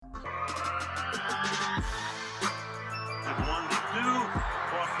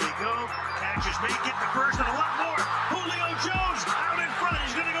first and a lot more. Julio Jones out in front.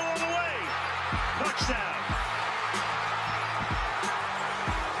 He's going to go all the way. Touchdown.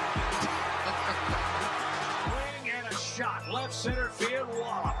 Swing and a shot. Left center field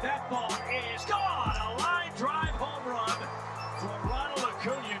wallop. That ball is gone. A line drive home run for Ronald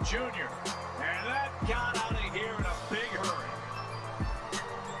Acuna Jr. And that got out of here in a big hurry.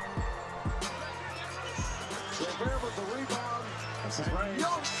 Gobert with the rebound. This is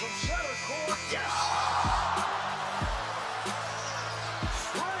Young from center court. Yes!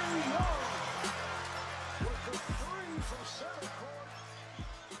 Trae Young with the three from center court.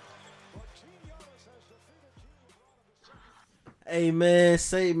 But Team Giannis has defeated Team LeBron. Hey man,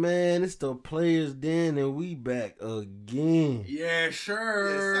 say man, it's the Players Den and we back again. Yeah,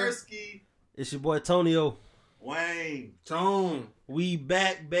 sure. Yes, Sirski. It's your boy Tonio. Wayne. Tone. We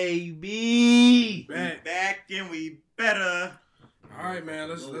back, baby. Back. And we better. All right, man.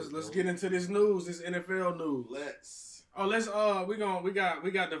 Let's get into this news. This NFL news. Let's. We got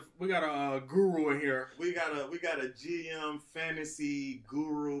a guru in here. We got a GM fantasy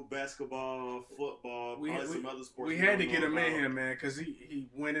guru, basketball, football, probably some other sports. We had to get him in here, man, because he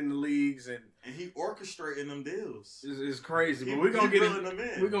went in the leagues and he orchestrating them deals. It's crazy. But we're gonna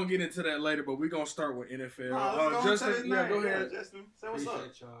get into that later. But we're gonna start with NFL. Justin, go ahead. Justin, say what's up.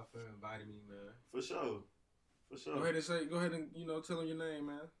 Appreciate y'all for inviting me, man. For sure. Go ahead and tell him your name,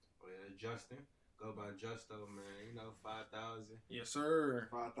 man. Oh yeah, Justin. Go by Justo, man. 5,000. Yes, sir.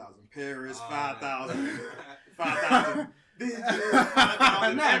 5,000 Paris, 5,000. 5,000 bitches,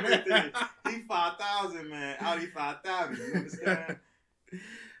 5,000 everything. He 5,000, man. Audi 5,000. You understand?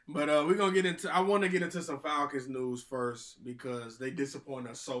 But I want to get into some Falcons news first because they disappoint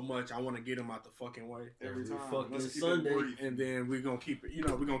us so much. I want to get them out the fucking way Every time. fucking Let's keep Sunday. it brief. and then we're gonna keep it.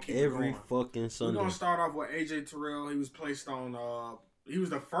 We're gonna keep Every it going. fucking We're Sunday. gonna start off with AJ Terrell. He was placed on. He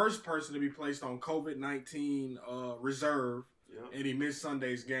was the first person to be placed on COVID-19 reserve, Yep. and he missed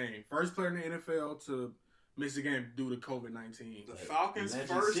Sunday's game. First player in the NFL to miss a game due to COVID-19. The Falcons'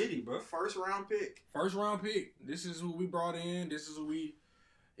 Magic City, bro. first round pick. First round pick. This is who we brought in. This is who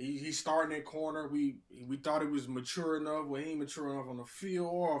he's starting at corner. We thought he was mature enough. Well, he ain't mature enough on the field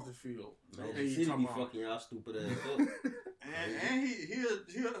or off the field. Magic Hey, you City talking be about- fucking y'all stupid ass up. And he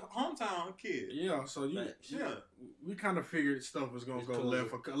a hometown kid. Yeah, so Yeah. we kind of figured stuff was gonna His go cousin.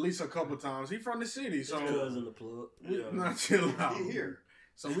 left at least a couple times. He from the city, so Cousin the plug. not chill out. He here.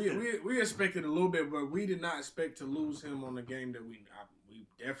 So we expected a little bit, but we did not expect to lose him on the game that we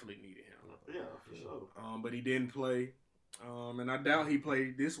definitely needed him. Yeah, for sure. But he didn't play. And I doubt he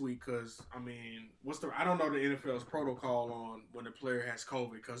played this week because I don't know the NFL's protocol on when the player has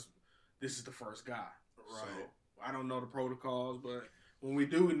COVID because this is the first guy. Right. So I don't know the protocols, but when we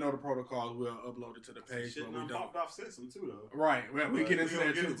do know the protocols, we'll upload it to the page. Shit But we done don't. popped off system too though. Right. Well, we get into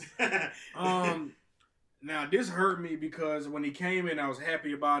that too. Now this hurt me because when he came in, I was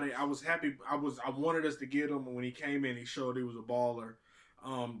happy about it. I wanted us to get him, and when he came in, he showed he was a baller.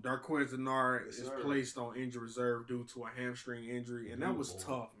 Darqueze Dennard Yes, is sir. placed on injury reserve due to a hamstring injury, and that was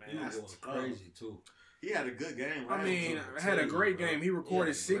tough, man. He was That's going tough. crazy too. He had a good game. I last mean, time. had a great bro. game. He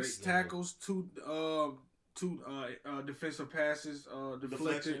recorded He had a 6 great game. tackles, two defensive passes deflected,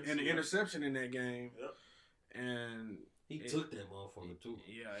 Deflections, and an yeah. interception in that game. Yep. And He took that motherfucker too.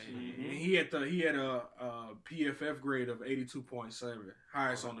 yeah, and he had a PFF grade of 82.7,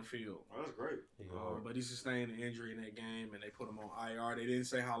 highest on the field. Oh, that's great. He hard. But he sustained an injury in that game, and they put him on IR. They didn't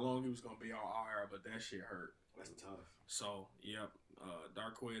say how long he was going to be on IR, but that shit hurt. That's tough. So, yep,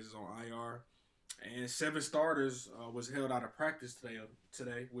 Darqueze is on IR. And 7 starters was held out of practice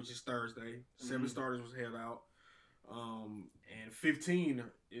today, which is Thursday. 7 starters was held out. And 15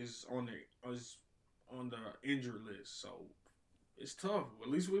 is on the injury list. So, it's tough. At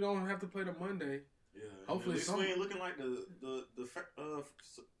least we don't have to play the Monday. Yeah. Hopefully at least some- we ain't looking like the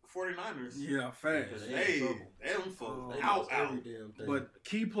 49ers. Yeah, facts. They in Hey, trouble. they them folks They out, lost every out. damn thing. But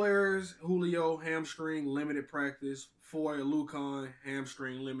key players, Julio, hamstring, limited practice. Foy Alucon,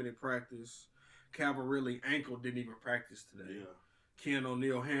 hamstring, limited practice. Cavalry, ankle, didn't even practice today. Yeah. Ken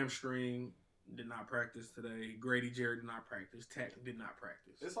O'Neal, hamstring, did not practice today. Grady Jarrett did not practice. Tech did not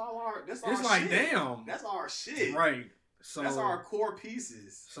practice. It's all our. That's It's our like, shit. damn. That's our shit. Right. So That's our core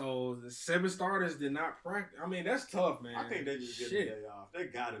pieces. So the 7 starters did not practice. I mean, that's tough, man. I think they just get the day off. They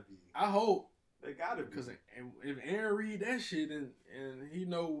gotta be. I hope. They gotta be. Because if Aaron read that shit and he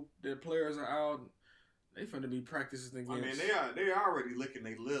know that players are out, they finna be practicing against. I mean, they already licking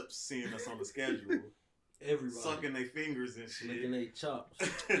their lips, seeing us on the schedule, Everybody sucking their fingers and shit. licking their chops.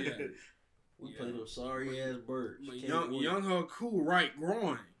 Yeah. We play them sorry ass birds. But Can't win. Young Ho Cool right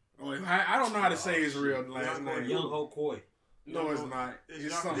groin. Oh, I don't know how to say his real last Young name. Young Ho Koi. No, it's not.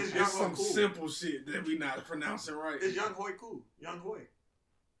 It's some simple shit that we not pronouncing right. It's Young Hoy cool. Young Hoy.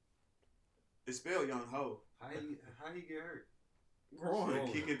 It's spelled Young Ho. How he get hurt?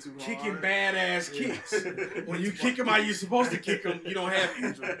 Kicking too hard. Kicking badass kicks. When you kick them how you supposed to kick them, you don't have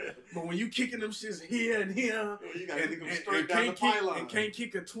injury. But when you kicking them shits here and here, you gotta kick them straight down the pylon. And can't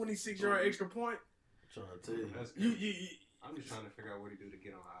kick a 26-yard extra point. I'm trying to tell you. I'm just trying to figure out what he do to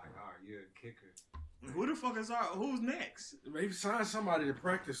get on IR. You're a kicker. Who the fuck is who's next? Maybe sign somebody to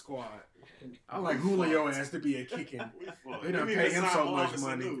practice squad. I like Julio has to be a kicking. They don't pay him so much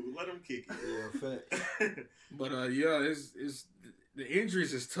money. Let him kick it. Yeah, fact. But it's the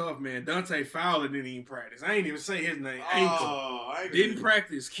injuries is tough, man. Dante Fowler didn't even practice. I ain't even say his name. Didn't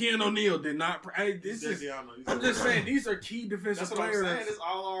practice. Ken O'Neal did not. I'm just saying these are key defensive players. That's what I'm saying. It's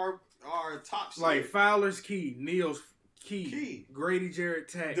all our top shit. Like Fowler's key, Neal's key. Grady Jarrett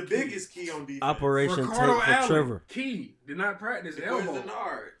Tack. The biggest key on defense. Operation Ricardo Tank for Allen, Trevor. Key did not practice. Elbow.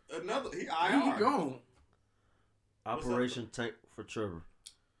 He gone. Operation Tank for Trevor.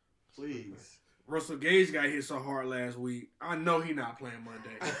 Please. Russell Gage got hit so hard last week. I know he not playing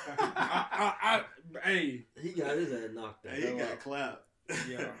Monday. Hey, he got his ass knocked out. He got clapped.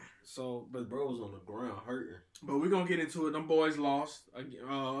 Yeah. So, but bro was on the ground hurting. But we're gonna get into it. Them boys lost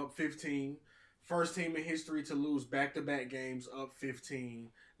up 15. First team in history to lose back-to-back games up 15.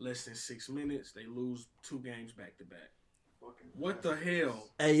 Less than 6 minutes. They lose 2 games back-to-back. What the hell?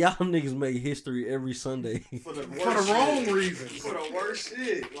 Hey, y'all niggas make history every Sunday. For the wrong reasons. For the worst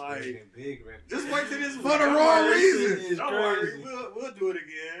shit. Like, just wait till this. For the wrong reasons. Don't worry. We'll do it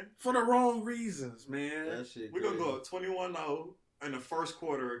again. For the wrong reasons, man. We're going to go up 21-0 in the first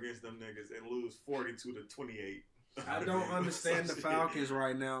quarter against them niggas and lose 42-28. I don't understand the Falcons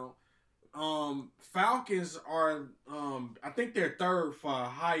right now. Falcons are, I think they're third for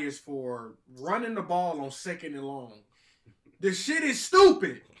highest for running the ball on second and long. The shit is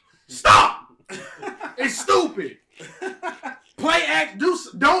stupid. Stop! It's stupid.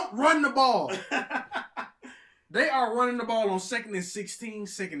 Don't run the ball. They are running the ball on 2nd and 16,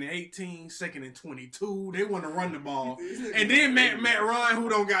 2nd and 18, 2nd and 22. They want to run the ball. And then Matt Ryan, who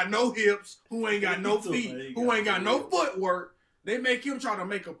don't got no hips, who ain't got no feet, who ain't got no footwork, they make him try to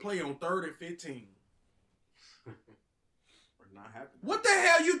make a play on 3rd and 15. What the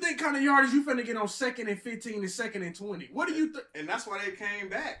hell you think kind of yardage you finna get on 2nd and 15 and 2nd and 20? What do you think? And that's why they came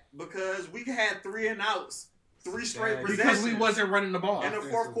back, because we had 3 and outs, 3 straight possessions. Because we wasn't running the ball. In the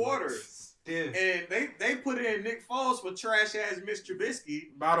fourth quarter. And they put in Nick Foles for trash-ass Mitch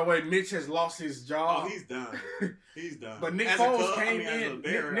Trubisky. By the way, Mitch has lost his job. Oh, he's done. He's done. But Nick Foles came in.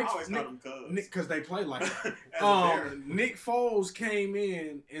 Because they play like that. Nick Foles came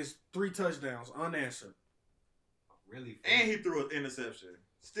in as 3 touchdowns unanswered. Really? And he threw an interception.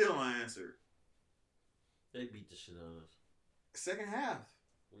 Still unanswered. They beat the shit out of us. Second half.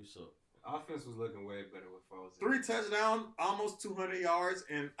 We suck. Offense was looking way better with Foles. 3 touchdowns, almost 200 yards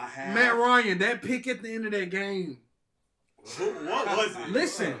and a half. Matt Ryan, that pick at the end of that game. What was it?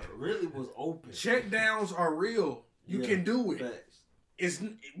 Listen. It really was open. Check downs are real. You can do it. Facts.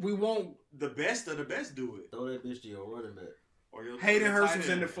 We won't. The best of the best do it. Throw that bitch to your running back. Or your Hayden Hurst was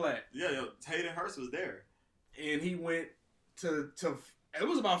in the flat. Yeah, Hayden Hurst was there. And he went to it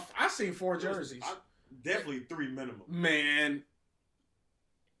was about, I seen 4 jerseys. Definitely 3 minimum. Man.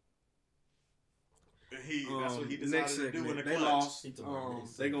 That's what he decided to do in the clutch. They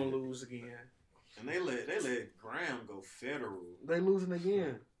lost. They gonna lose again. And they let Graham go federal. They losing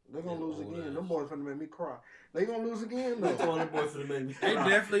again. They gonna lose again. Them boys finna make me cry. They gonna lose again though. They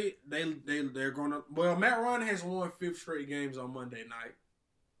definitely they're gonna. Well, Matt Ryan has won 5 straight games on Monday night.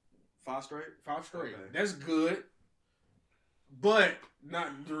 5 straight? 5 straight. Okay. That's good. But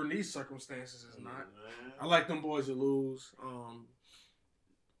not during these circumstances, it's not. I like them boys to lose.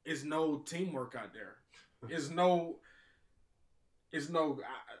 It's no teamwork out there. It's no.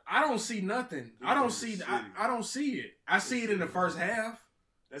 I don't see nothing. I don't see it. I see it in the first half.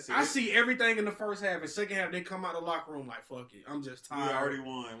 That's it. I see everything in the first half. And second half, they come out of the locker room like, fuck it. I'm just tired. We already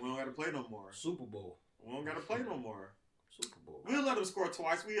won. We don't got to play no more. Super Bowl. We don't got to play no more. Super Bowl. We'll let them score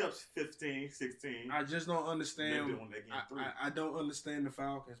twice. We up 15, 16. I just don't understand. I don't understand the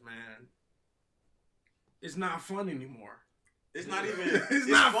Falcons, man. It's not fun anymore. It's not even. It's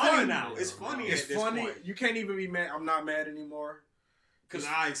not funny now. It's funny. It's at this funny. Point. You can't even be mad. I'm not mad anymore. Because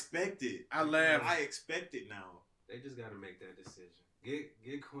I expect it. I laugh. I expect it now. They just got to make that decision.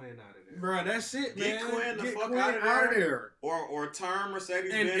 Get Quinn out of there. Bro, that's it, man. Get Quinn the fuck Quinn out of there. there. Or turn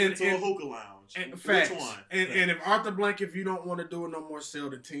Mercedes-Benz into a hookah lounge. Facts. Which one? And if Arthur Blank, if you don't want to do it no more, sell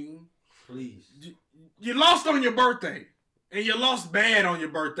the team. Please. You lost on your birthday. And you lost bad on your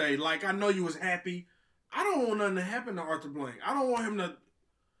birthday. Like, I know you was happy. I don't want nothing to happen to Arthur Blank. I don't want him to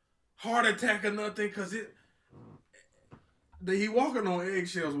heart attack or nothing because he walking on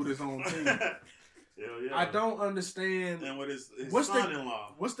eggshells with his own team. Yeah. I don't understand. And with his What's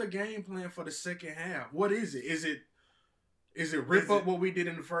son-in-law. What's the game plan for the second half? What is it? Is it rip up what we did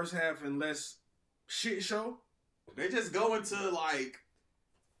in the first half and less shit show? They just go into like,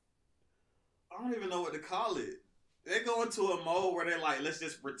 I don't even know what to call it. They go into a mode where they're like, let's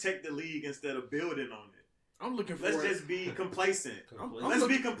just protect the league instead of building on it. I'm looking for. Let's just be complacent. Let's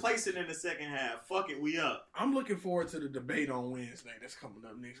be complacent in the second half. Fuck it, we up. I'm looking forward to the debate on Wednesday. That's coming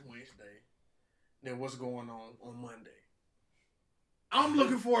up next Wednesday. Then what's going on Monday? I'm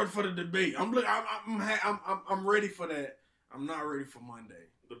looking forward for the debate. I'm ready for that. I'm not ready for Monday.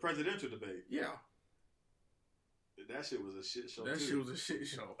 The presidential debate. Yeah. That shit was a shit show. That too. shit was a shit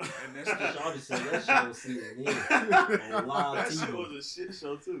show. And that's the Shawty said that shit was sitting in on live That TV. shit was a shit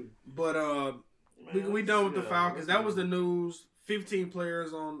show too. But Man, we done with the yeah, Falcons. That was the news. 15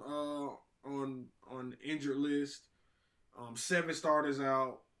 players on injured list. 7 starters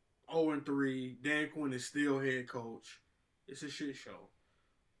out. 0-3. Dan Quinn is still head coach. It's a shit show.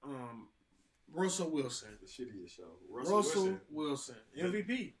 Russell Wilson. The shittiest show. Russell Wilson.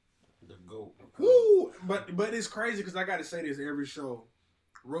 MVP. The GOAT. Woo! But it's crazy because I got to say this every show.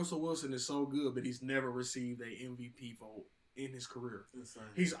 Russell Wilson is so good, but he's never received a MVP vote in his career. Insane.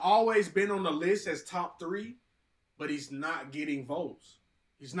 He's always been on the list as top 3, but he's not getting votes.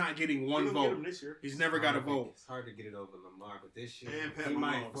 He's not getting one We're gonna get vote. him this year. He's never got a vote. It's hard to get it over Lamar, but this year And Pat he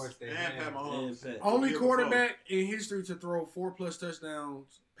might Mahomes. force their And hand. Pat Mahomes. And Pat. Only Give a quarterback in history to throw 4+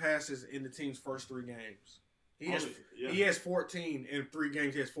 touchdowns passes in the team's first 3 games. He has 14 in 3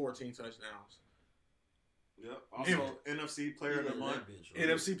 games. He has 14 touchdowns. Yep. Also, NFC Player of the Month.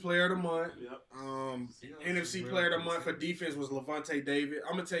 NFC Player of the Month. Yep. NFC Player of the Month for defense was Levante David.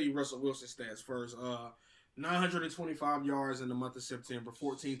 I'm gonna tell you Russell Wilson's stats first. 925 yards in the month of September,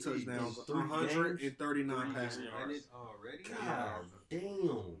 14 touchdowns, 139 passing yards. Already? God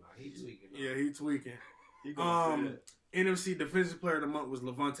damn. He tweaking. Yeah, he tweaking. He going for that. NFC Defensive Player of the Month was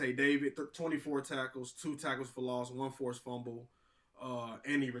Levante David, 24 tackles, 2 tackles for loss, 1 forced fumble,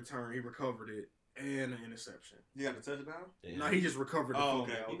 and he recovered it, and an interception. You got the touchdown? Damn. No, he just recovered the fumble.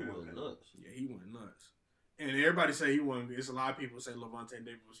 okay. He went nuts. Yeah, he went nuts. And everybody say he wasn't. It's a lot of people say Levante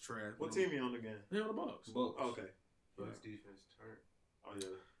David was trash. What team you on again? He on the Bucks. Bucks. Okay. His defense turned. Oh yeah.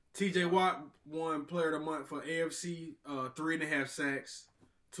 T.J. Watt won Player of the Month for AFC, 3.5 sacks,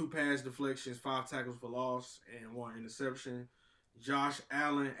 2 pass deflections, 5 tackles for loss, and 1 interception. Josh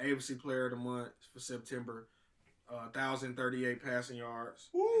Allen, AFC Player of the Month for September, 1,038 passing yards,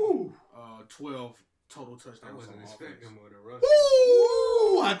 Woo! 12 total touchdowns. I wasn't on expecting offense. more than Russell.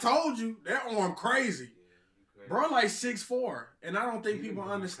 Woo! I told you that arm crazy. Yeah, Bro, like 6'4", and I don't think people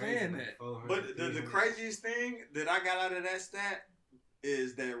understand that. But the craziest thing that I got out of that stat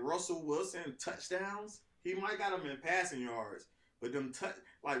is that Russell Wilson touchdowns, he might got them in passing yards, but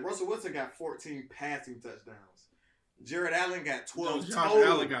like Russell Wilson got 14 passing touchdowns. Jared Allen got 12 Josh total.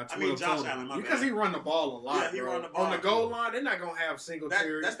 Allen got 12 Josh total. Allen, my Because bad. he run the ball a lot. Yeah, he bro. run the ball. On the goal line, they're not gonna have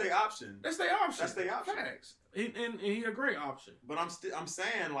Singletary. That's their option. That's their option. That's their option. Facts. And he a great option. But I'm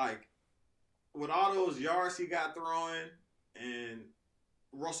saying, like, with all those yards he got throwing, and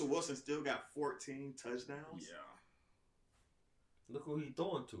Russell Wilson still got 14 touchdowns. Yeah. Look who he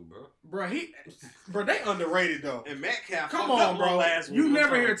throwing to, bro. Bro, they underrated though. And Metcalf. Come fucked on, up bro. last You week.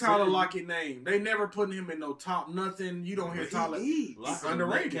 never I'm hear trying to Tyler tell you. Lockett name. They never putting him in no top nothing. You don't hear Tyler. He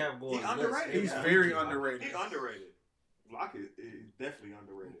underrated. He underrated. He's Yeah. very underrated. He underrated. Lockett is definitely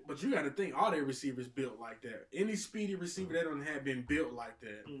underrated. But you got to think, all their receivers built like that. Any speedy receiver that don't have been built like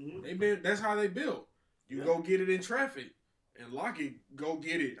that. Mm-hmm. That's how they built. You Yeah. go get it in traffic, and Lockett go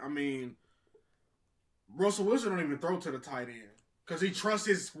get it. I mean, Russell Wilson don't even throw to the tight end because he trusts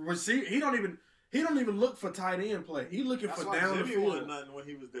his receiver. He don't even look for tight end play. He looking That's for why down the Jimmy field. wasn't nothing when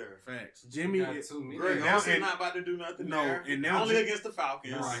he was there. Facts. Jimmy. Got too many. Greg now- Olsen and- not about to do nothing No, there. and now only Jim- against the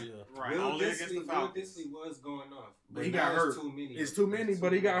Falcons. Right. Right. Will Only against the Disley Falcons. was going off. But he now got it's hurt. Too many. It's too many,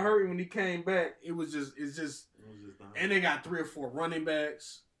 but he got hurt when he came back. It's just, It was just done. and they got 3 or 4 running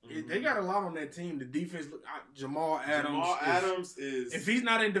backs. Mhm. They got a lot on that team. The defense, Jamal Adams. Is. If he's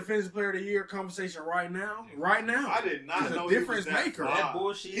not in Defensive Player of the Year conversation right now, I did not he's a know difference he was that maker. fly. That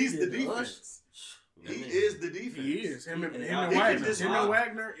bullshit He's the he did to us. defense. He is the defense. he is. Him and He Wagner. just Him run. and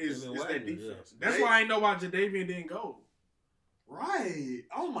Wagner is Him and that Wagner, defense. yeah. That's They- why I know why Jadavian didn't go. Right.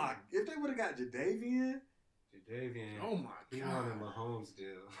 Oh my! If they would have got Jadavian, Jadavian. Oh my He wanted god. Mahomes deal.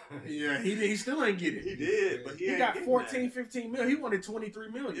 Yeah, he still ain't get it. he did, but he He ain't got getting 14, that. 15 mil. He wanted 23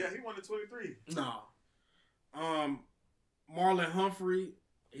 million. Yeah, he wanted 23. No. Marlon Humphrey,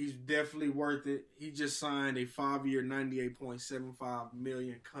 He's definitely worth it. He just signed a 5-year, $98.75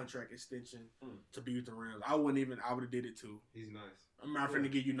 million contract extension to be with the Rams. I would have did it too. He's nice. I'm not finna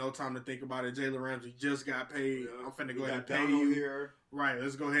give you no time to think about it. Jalen Ramsey just got paid. Yeah. I'm finna We go ahead got and pay Donald you. here. Right,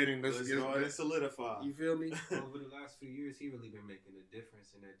 let's go ahead and Let's go ahead and solidify. You feel me? Over the last few years, he really been making a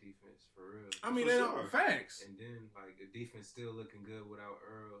difference in that defense for real. I mean, For they sure. are facts. And then like the defense still looking good without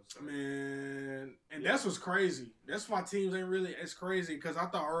Earl. So. Man, and that's what's crazy. That's why teams ain't really. It's crazy because I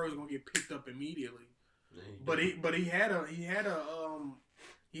thought Earl was gonna get picked up immediately, but he had a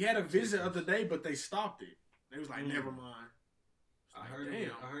visit of the day, but they stopped it. They was like, never mind. I heard it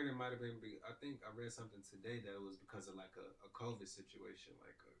might have been. I think I read something today that it was because of like a COVID situation,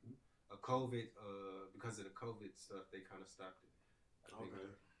 like a COVID because of the COVID stuff. They kind of stopped it. I think.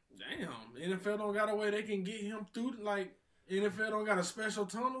 Damn, NFL don't got a way they can get him through. Like NFL don't got a special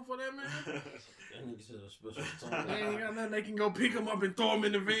tunnel for that man. That nigga said a special tunnel. They ain't got nothing. They can go pick him up and throw him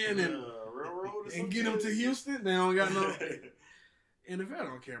in the van Railroad or and get him to Houston. They don't got no. NFL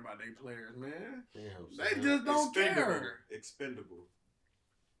don't care about their players, man. Damn, They son. just don't care. Expendable.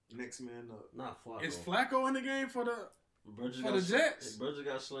 Next man up. Not Flacco. Is Flacco in the game for the Bridges for the Jets? Bridges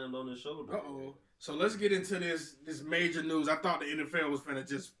got slammed on his shoulder. Uh-oh. So let's get into this major news. I thought the NFL was finna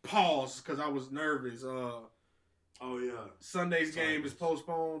just pause because I was nervous. Oh yeah. Sunday's game is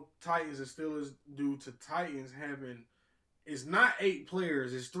postponed. Titans and Steelers due to Titans having it's not 8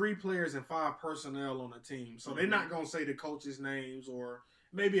 players, it's 3 players and 5 personnel on the team. So they're not gonna say the coaches' names or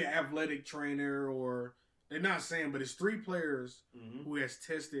maybe an athletic trainer or they're not saying, but it's 3 players who has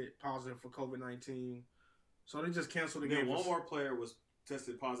tested positive for COVID-19. So they just canceled the Then game. one more player was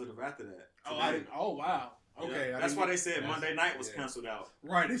tested positive after that. Oh wow. Okay. Yeah. That's why they said Monday night was canceled out.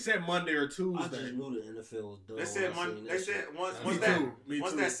 Right, they said Monday or Tuesday. I just knew the NFL was done. They said Monday. They said once Me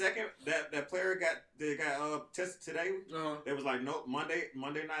too. that second that player got tested today, Uh-huh. it was like no Monday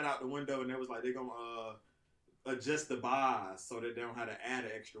night out the window, and it was like they're gonna adjust the buys so that they don't have to add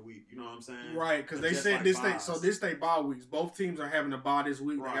an extra week. You know what I'm saying? Right, because they Adjust said like this buys. they bye weeks. Both teams are having a bye this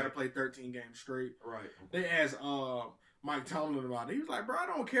week. Right. They got to play 13 games straight. Right. They asked Mike Tomlin about it. He was like, "Bro, I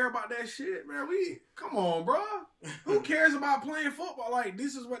don't care about that shit, man. Come on, bro. Who cares about playing football? Like,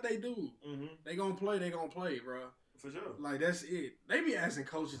 this is what they do. They gonna play, bro. For sure. Like, that's it. They be asking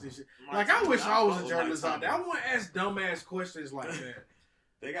coaches and shit. Mike Like, I wish I was fuck a with journalist Mike out there. I Tomlin. want to ask dumbass questions like that.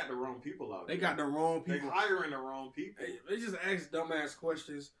 They got the wrong people out They there. got the wrong They people. hiring the wrong people. They just ask dumbass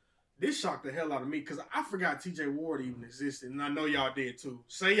questions. This shocked the hell out of me because I forgot T.J. Ward even existed, and I know y'all did too.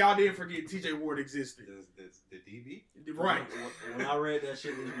 Say y'all didn't forget T.J. Ward existed, The DB? right? When I read that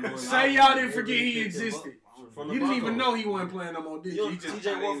shit this morning, Say y'all didn't forget he existed. From the You didn't even Broncos. know he wasn't playing no more, did you? He just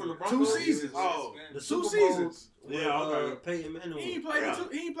TJ Ward from the 2 Broncos. seasons. Oh, The 2 Super Bowl seasons. with, Yeah, okay. Peyton Manning. He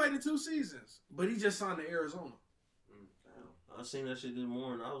ain't played in 2 seasons, but he just signed to Arizona. I seen that shit this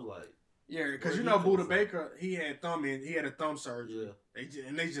morning. I was like, Yeah, because Where you he know come Buda from? Baker, he had a thumb surgery. yeah.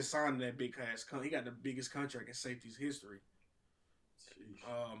 They just signed that big ass. He got the biggest contract in safety's history.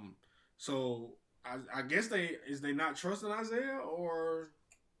 So I guess they not trusting Isaiah or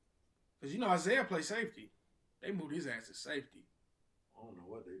because Isaiah plays safety. They moved his ass to safety I don't know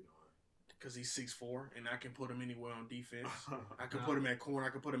what they doing. because he's 6'4", and I can put him anywhere on defense. I can put him at corner. I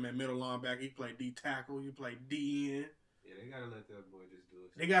can put him at middle linebacker. He play D tackle. He play D end. Yeah, they gotta let that boy just do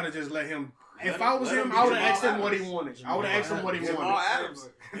it. They gotta just let him. Let If I was let him, him be I would have Jamal asked him what he Adams. wanted. I would have asked him what he Jamal wanted. Adams.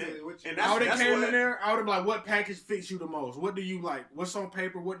 And I that's, would have that's came what, in there. I would have like, what package fits you the most? What do you like? What's on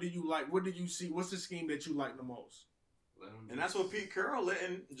paper? What do you like? What do you see? What's the scheme that you like the most? And that's what Pete Carroll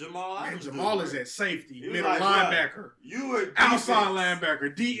letting Jamal And Adams Jamal do. is at safety, He was middle like, linebacker, You were outside defense.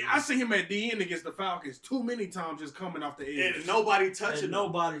 linebacker. D. I see him at D end against the Falcons too many times, just coming off the edge. And nobody touching And him.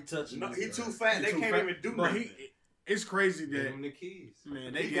 nobody touching No, him. he too fat. He They too can't fat. even do But nothing. it's crazy Give that him the keys.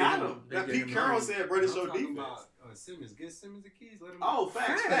 man they He gave got him. him. They That gave Pete him Carroll money. said, "Bro, this I'm your talking defense." about, Simmons. Give Simmons the keys. Let him. Oh,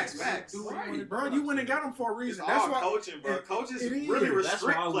 facts. Do what he Right, wanna bro. do You out went and there. got him for a It's reason. all That's why coaching, bro. it- Coaches it is. really That's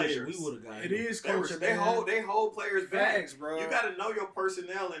restrict why I wish players. we would have got it him. is They, coaching. they man. hold players back. Facts, bro. You got to know your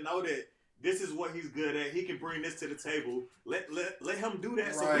personnel and know that this is what he's good at. He can bring this to the table. Let him do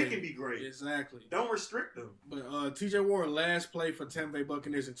that so he Right. can be great. Exactly. Don't restrict him. But T.J. Ward last played for Tampa Bay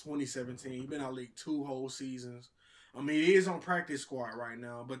Buccaneers in 2017. He's been out league 2 whole seasons. I mean, he is on practice squad right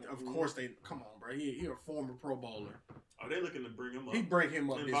now, but of course come on, bro. He a former Pro Bowler. Are they looking to bring him up? He bring him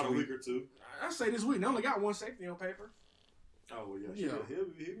up in this about a week. week or two. I say this week. They only got one safety on paper. Oh well, yeah. Yeah. He'll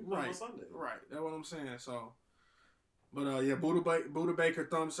be playing on Right. Sunday. Right. That's what I'm saying. So, but Buda Baker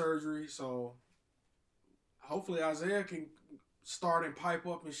thumb surgery. So, hopefully Isaiah can start and pipe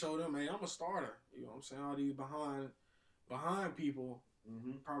up and show them, hey, I'm a starter. You know what I'm saying? All these behind people,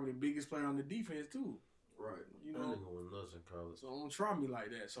 Mm-hmm. probably the biggest player on the defense too. Right. You That know, nigga went nuts in college. so don't try me like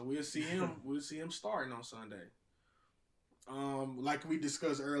that. So we'll see him. We'll see him starting on Sunday. Like we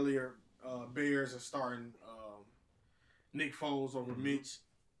discussed earlier, Bears are starting Nick Foles over Mitch.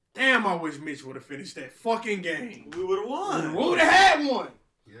 Damn, I wish Mitch would have finished that fucking game. We would have won. We would have had one.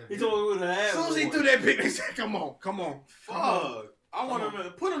 Yeah. He told me we would have had As soon as he one. threw that pick, they said, "Come on, come on." Fuck. I want him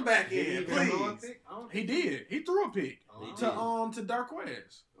to put him back Did he in, even throw a please. pick? I don't He think- did. He threw a pick Oh, He I did. don't- to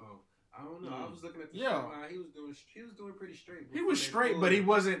Darquez. Oh, I don't know. I was looking at the Yeah. stat line. He was doing pretty straight. He was before they straight, pulled but he him.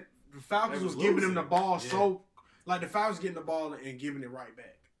 wasn't. The Falcons They was was giving him the losing. ball Yeah. so, like the Falcons getting the ball and giving it right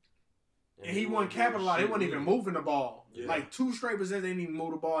back. And he wasn't doing capitalizing. They shit wasn't even with moving the ball. Yeah. Like 2 straight possessions, they didn't even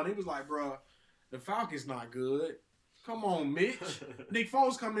move the ball. And he was like, "Bruh, the Falcons not good. Come on, Mitch." Nick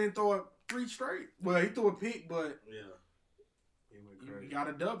Foles come in and throw it 3 straight. Well, he threw a pick, but Yeah. He went you crazy. got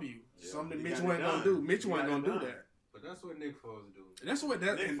a W. Yeah. Something He Mitch got it wasn't gonna done. do. Mitch He wasn't got it gonna do done. that. But that's what Nick Foles do. And that's what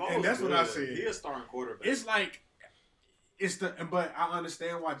that. Nick And Foles that's what I good. said. He a starting quarterback. It's like but I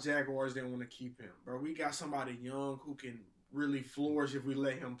understand why Jaguars didn't want to keep him, bro. We got somebody young who can really flourish if we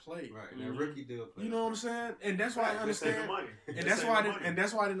let him play. Right. Mhm. That rookie deal. You know what I'm saying? And that's why I They saving understand. money. And They that's saving why money.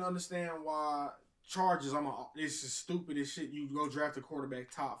 I didn't understand why Chargers. It's just stupid as shit. You go draft a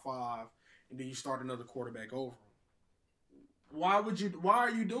quarterback top 5, and then you start another quarterback over him. Why are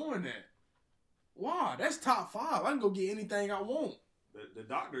you doing that? Why? That's top 5. I can go get anything I want. The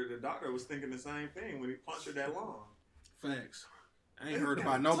doctor was thinking the same thing when he punctured that lung. Facts. I ain't heard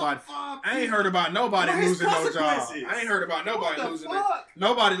about nobody. Top 5 I ain't heard about nobody What his losing no job. consequences? I ain't heard about nobody What the losing fuck?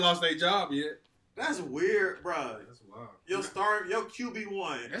 Nobody lost their job yet. That's weird, bro. That's wild. Your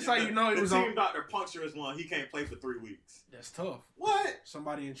QB1. That's how you know he the was team on- doctor punctured his lung. He can't play for 3 weeks. That's tough. What?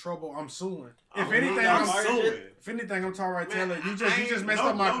 Somebody in trouble, I'm suing. I'm If anything, I'm I'm suing. If anything, I'm Tyrod Man, Taylor. You I just ain't- messed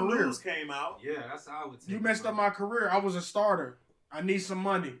up my career. News came out. Yeah, that's how I would take You it, messed bro. up my career. I was a starter. I need some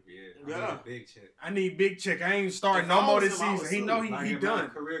money. Yeah. Yeah. I need a big check. I need big check. I ain't starting If no I more was this him, I would season. He sue. know Like, he if my done.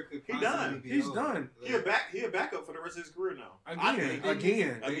 career could He possibly done. be He's over. done. He a backup for the rest of his career now. I Again, think.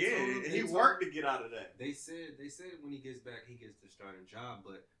 again. Again, They he told- worked to get out of that. They said when he gets back, he gets the starting job.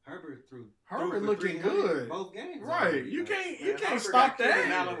 But Herbert threw Herbert for looking 300 good. both games. Right. already. You Like, can't Man, Herbert stop got Keenan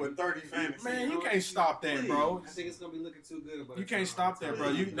that. Allen with 30 fantasy. Man, you can't stop that, bro. I think it's gonna be looking too good. But You can't stop that, bro.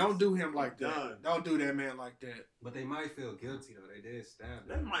 You don't do him like that. Done. Don't do that man like that. But they might feel guilty though. They did stab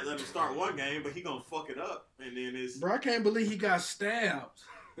They him. might let him start one game, but he gonna fuck it up, and then it's Bro, I can't believe he got stabbed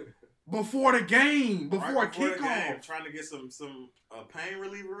before the game, before right before the game, kickoff. trying to get some pain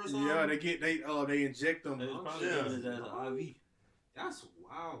reliever or something. Yeah, they inject them. They was probably Yeah. giving his ass an IV. That's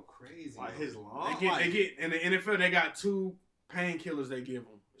wild, crazy. like bro. his lung. They get in the NFL. They got 2 painkillers they give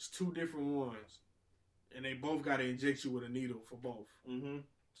them. It's 2 different ones, and they both got to inject you with a needle for both. Mm-hmm.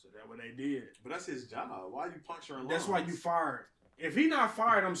 So that's what they did. But that's his job. Why are you puncturing? That's lungs? why you fired. If he not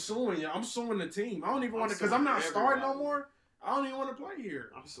fired, I'm suing you. I'm suing the team. I don't even I'm want to because I'm suing not starting no everybody. more. I don't even want to play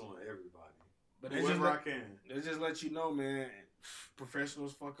here. I'm suing everybody. But they just Whoever I let, can. they just let you know, man.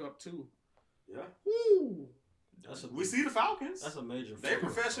 Professionals fuck up too. Yeah. Woo. We see the Falcons. That's a major. They fuck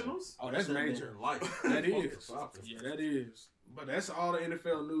up, professionals. bro. Oh, that's That shit major. been life. That Fuck the is. Falcons. Yeah, that is. But that's all the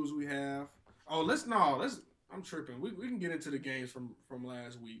NFL news we have. Oh, I'm tripping. We can get into the games from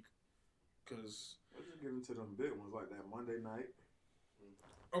last week, cause Let's just get into them big ones like that Monday night.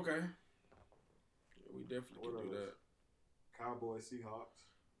 okay, yeah, we definitely What can do else? that. Cowboys, Seahawks.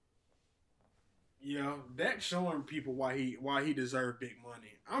 Yeah, Dak showing people why he deserved big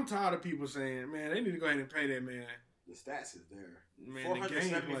money. I'm tired of people saying, man, they need to go ahead and pay that man. The stats is there. Man,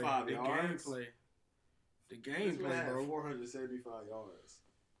 475 the yards. gameplay, the This gameplay, man had bro. 475 yards.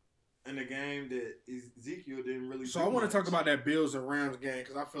 In a game that Ezekiel didn't really. So do I want much. to talk about that Bills and Rams game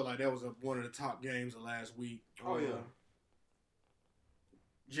because I feel like that was one of the top games of last week. Oh, yeah.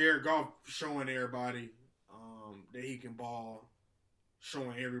 Jared Goff showing everybody that he can ball,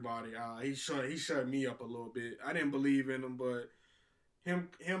 showing everybody. He shut me up a little bit. I didn't believe in him, but him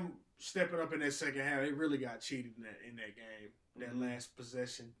stepping up in that second half, they really got cheated in that game. That last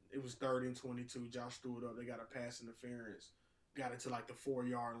possession, it was 3rd and 22. Josh threw it up. They got a pass interference. Got it to like the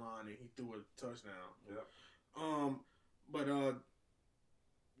 4-yard line, and he threw a touchdown. Yep.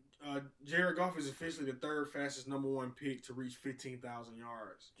 Jared Goff is officially the 3rd fastest number 1 pick to reach 15,000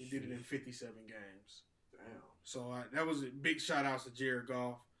 yards. He did it in 57 games. Damn. So that was a big shout out to Jared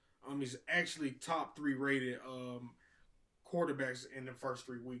Goff. He's actually top 3 rated quarterbacks in the first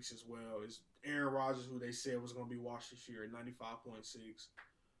 3 weeks as well. It's Aaron Rodgers, who they said was going to be washed this year, at 95.6.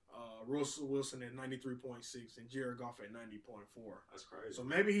 Russell Wilson at 93.6, and Jared Goff at 90.4. That's crazy. So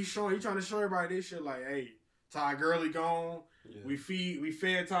maybe he's trying to show everybody this shit like, hey, Ty Gurley gone. Yeah. We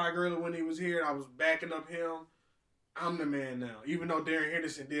fed Ty Gurley when he was here. I was backing up him. I'm the man now. Even though Darren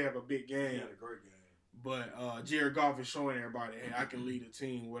Henderson did have a big he game. had a great game. But Jared Goff is showing everybody, hey, I can lead a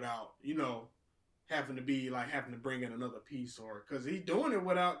team without, having to bring in another piece, or because he's doing it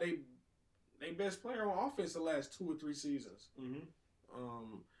without they best player on offense the last 2 or 3 seasons.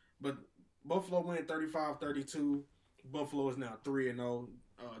 Mm-hmm. But Buffalo went 35-32. Buffalo is now 3-0.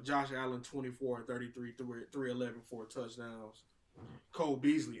 Josh Allen 24-33, 311, 4 touchdowns. Cole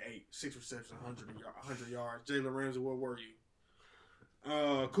Beasley 6 receptions, 100 yards. Jalen Ramsey, where were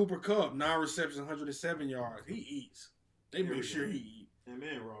you? Cooper Kupp 9 receptions, 107 yards. He eats. They make sure he eats.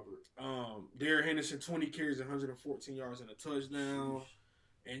 Amen, Robert. Derrick Henderson 20 carries, 114 yards and a touchdown.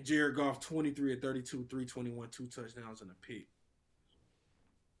 And Jared Goff 23 of 32, 321, 2 touchdowns and a pick.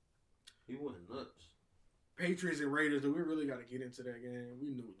 He went nuts. Patriots and Raiders, do we really got to get into that game? We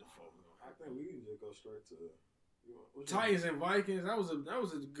knew what the fuck was I think we can just go straight to Titans and Vikings. That was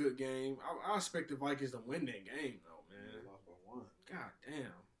a good game. I expect the Vikings to win that game though, man. They lost by 1. God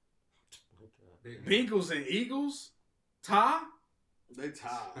damn. Bengals and Eagles tie. They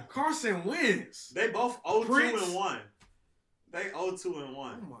tied. Carson Wentz. They both 0-2-1. They 0-2-1.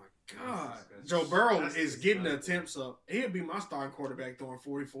 Oh my God. Joe Burrow is getting the attempts up. He'll be my starting quarterback throwing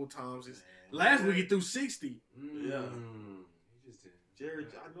 44 times. Last week he threw 60. Yeah. He just did. Jared,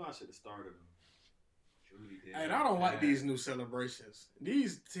 I knew I should have started him. Judy did. And I don't like these new celebrations.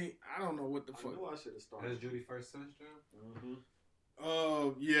 These I don't know what the I fuck. knew I should have started. That's Judy's first touchdown?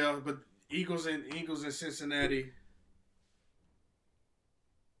 Mm-hmm. Yeah, but Eagles and Cincinnati.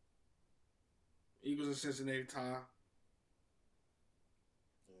 Eagles and Cincinnati tie.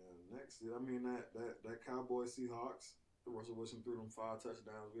 And next, I mean that Cowboys Seahawks. Russell Wilson threw them 5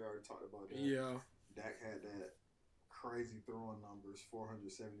 touchdowns. We already talked about that. Yeah. Dak had that crazy throwing numbers: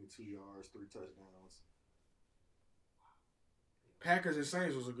 472 yards, 3 touchdowns. Packers and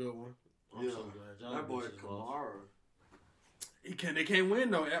Saints was a good one. I'm so glad y'all that boy bitches lost. Kamara. They can't win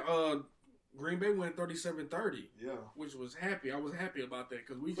though. Green Bay went 37-30. Yeah. Which was happy. I was happy about that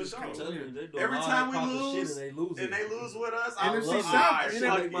because we For just sure. can't I'm telling you, win. they doing Every all time that we Papa lose, shit and they lose And they lose with us. I NFC love South, it. and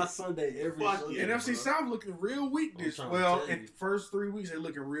like my Sunday every Fuck Sunday. yeah. NFC bro. South looking real weak this. I'm trying to Well, tell in you. the first 3 weeks, they're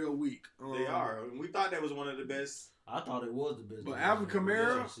looking real weak. They are. And we thought that was one of the best. I thought it was the best. But game Alvin of the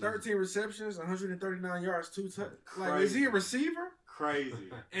Kamara, season. 13 receptions, 139 yards, 2 touchdowns. Like, Crazy. is he a receiver? Crazy.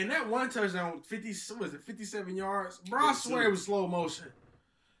 And that one touchdown, 57 yards? Bro, I swear it was slow motion.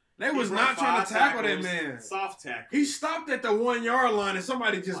 They was He not broke trying to 5 tackle that tackles, man. Soft tackle. He stopped at the 1 yard line and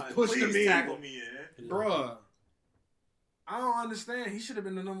somebody just Like, pushed him please in. tackle me in. Bruh. I don't understand. He should have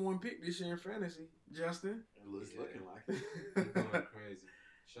been the number 1 pick this year in fantasy, Justin. It looks Yeah. looking like it. He's going crazy.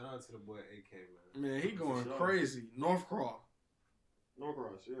 Shout out to the boy AK, man. Man, he going sure. crazy. Northcross.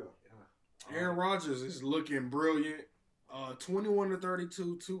 Norcross, yeah. Aaron Rodgers is looking brilliant.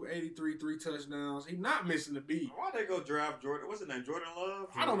 21-32, 283, 3 touchdowns. He not missing the beat. Why'd they go draft Jordan? What's his name? Jordan Love?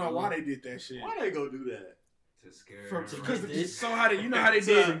 I don't know why they did that shit. Why'd they go do that? To scare Because so how they, you know how they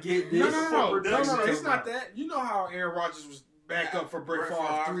did. Get No, this. no, production. it's not that. You know how Aaron Rodgers was back up for Brett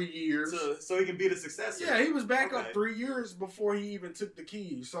Favre 3 years. So he can be the successor. Yeah, he was back up Okay. 3 years before he even took the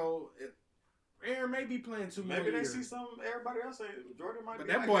keys. So Aaron may be playing 2 more Maybe they years. see some. Everybody else say Jordan might But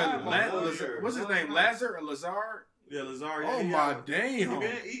be that that boy, guy by another Lazard, year. what's his name? Lazard or Lazard? Yeah, Lazard. Oh yeah, my He damn!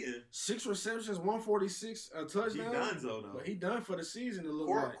 been eating. 6 receptions, 146, a He touchdown. done though. But he done for the season. It look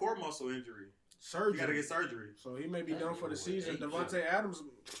like Core muscle injury. surgery. You gotta get surgery. So he may be That done for the boy season. ate Devontae Adams,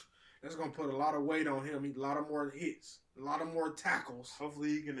 that's gonna put a lot of weight on him. A lot of more hits, a lot of more tackles. Hopefully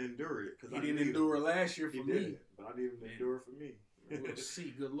he can endure it. Cause He didn't endure last year He for did, me. but I need him to endure it for me. We'll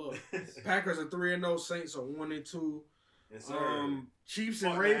see. Good luck. Packers are 3-0. Saints are 1-2. Yes, sir. Chiefs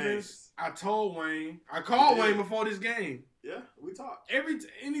and Fuck Ravens. the I told Wayne. I called Yeah. Wayne before this game. Yeah, we talked.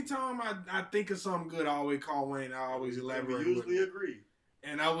 Anytime I think of something good, I always call Wayne. I always And elaborate. we with usually him. agree.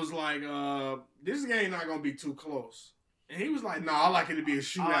 And I was like, this game not gonna be too close. And he was like, no, I like it to be a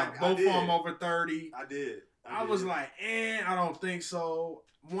shootout. I Both of did. them over 30. I did. I was like, I don't think so.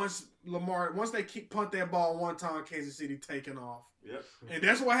 Once they punt that ball one time, Kansas City taking off. Yep. And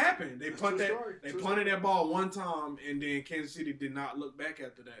that's what happened. They That's punt true that. story. They True punted story. that ball one time, and then Kansas City did not look back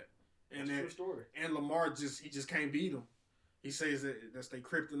after that. And That's a then true story. and Lamar just can't beat them. He says that's their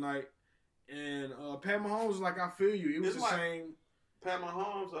kryptonite. And Pat Mahomes was like, I feel you. It was It's the like- same. Pat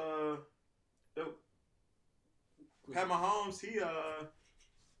Mahomes,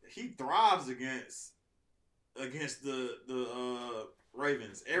 he thrives against the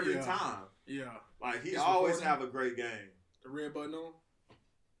Ravens every Yeah. time. Yeah, Like he It's always recording. have a great game. the red button on.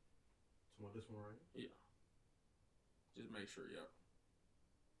 This one right? Just make sure,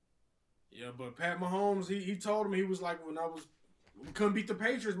 yeah, but Pat Mahomes, he told him, he was like, we couldn't beat the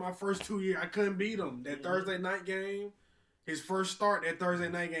Patriots my first 2 years. I couldn't beat them. That Mhm. Thursday night game, His first start that Thursday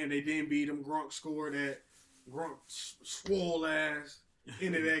night game, they didn't beat him. Gronk scored that. Gronk swole ass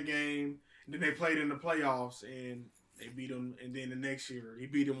into that game. And then they played in the playoffs and they beat him. And then the next year, he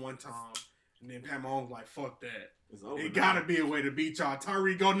beat him one time. And then Pat Mahomes like, fuck that. It gotta be a way to beat y'all.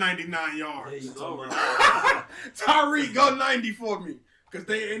 Tyreek, go 99 yards. It's over. Tyreek, go 90 for me. Because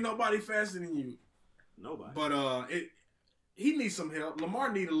they ain't nobody faster than you. Nobody. But he needs some help.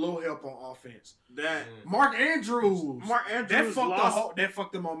 Lamar need a little help on offense. That Mark Andrews. that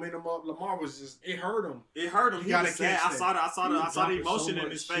fucked the momentum up. Lamar was just it hurt him. It hurt him. He He gotta was sad. catch I saw the emotion so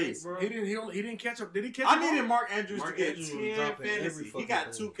in his much face. shit, bro. He didn't catch up. Did he catch I up? needed Mark Andrews Mark to get Andrews was 10 dropping every fantasy. He fucking got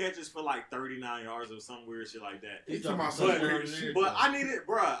thing. 2 catches for like 39 yards or some weird shit like that. He talking about dropping some weird shit. But I needed,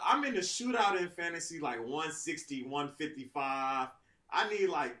 bruh, I'm in the shootout in fantasy like 160, 155. I need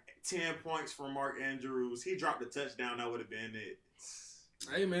like 10 points from Mark Andrews. He dropped a touchdown. That would have been it.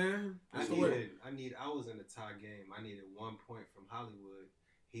 Hey man, I was in a tie game. I needed 1 point from Hollywood.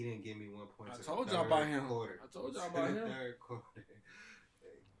 He didn't give me 1 point. I told y'all about him. Quarter. I told y'all about him. Third quarter.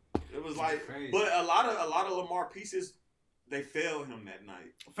 It was like, Crazy. but a lot of Lamar pieces, they failed him that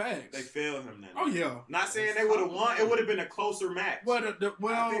night. Facts. They failed him that night. Oh yeah. Not saying they would have won. It would have been a closer match. But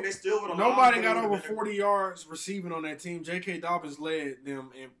I think they still would have. nobody got over 40 yards receiving on that team. J.K. Dobbins led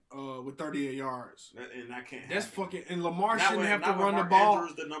them with 38 yards. And I can't. That's happen. fucking. And Lamar Not shouldn't when- have not to when run the Mark ball.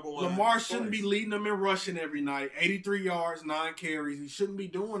 Andrews the number one Lamar choice. shouldn't be leading them in rushing every night. 83 yards, 9 carries. He shouldn't be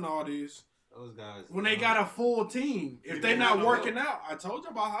doing all this Those guys. when they got a full team. If He they're didn't not have no working out, I told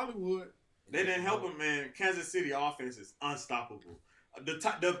you about Hollywood. They didn't help him, man. Kansas City offense is unstoppable.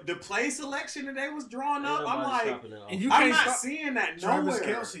 The play selection that they was drawing up, I'm like, And you I'm can't not stop seeing that Travis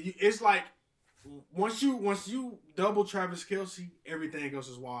nowhere. Kelce. It's like once you double Travis Kelce, everything else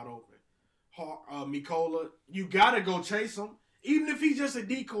is wide open. Mikola, you gotta go chase him. Even if he's just a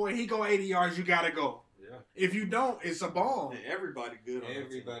decoy and he go 80 yards, you gotta go. Yeah. If you don't, it's a bomb. And everybody good on that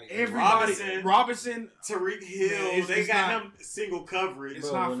team. Everybody, Robinson, Tariq Hill, Man, they it's got not- him single coverage. It's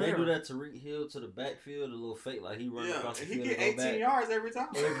Bro, not when fair. they do that Tariq Hill to the backfield, a little fake, like he run Yeah, across the and he field get and go 18 back yards every time.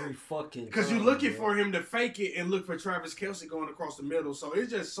 every fucking because time, you're looking bro. for him to fake it and look for Travis Kelce going across the middle. So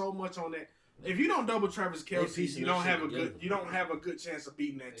it's just so much on that. If you don't double Travis Kelce, piecing you that don't shit have a together, good. You don't have a good chance of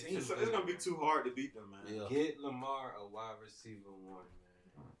beating that team. It's gonna be too hard to beat them, man. Yeah. Get Lamar a wide receiver one,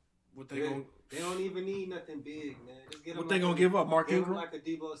 man. What they gonna? They don't even need nothing big, man. Just get What him they like gonna a- give up? Mark Give him Ingram? like a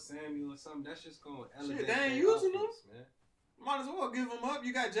Debo Samuel or something. That's just gonna elevate. they ain't their using offense, man. Might as well give them up.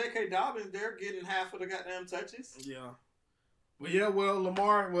 You got J.K. Dobbins there getting half of the goddamn touches. Yeah. Well,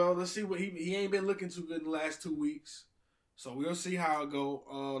 Lamar. Well, let's see what he ain't been looking too good in the last 2 weeks. So we'll see how it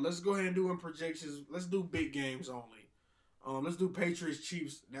go. Let's go ahead and do in projections. Let's do big games only. Let's do Patriots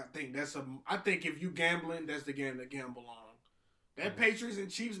Chiefs. I think if you gambling, that's the game to gamble on. That Patriots and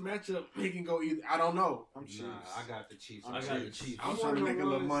Chiefs matchup, he can go either. I don't know. I'm Chiefs. Nah, I got the Chiefs. I got the Chiefs. I was trying to make a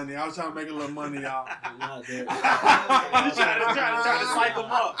little money. Y'all. Not that. trying to psych them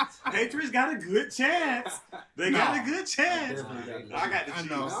up. Patriots got a good chance. They got a good chance. Definitely I got the I Chiefs.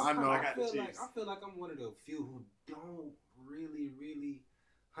 know. I got the I Chiefs. feel like I'm one of the few who don't really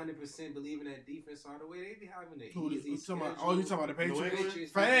 100% believe in that defense all the way. They be having the easy schedule. You talking about the Patriots?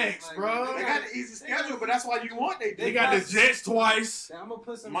 Patriots Facts, like, bro. They got an easy schedule, but that's why you want They got the Jets twice. I'm gonna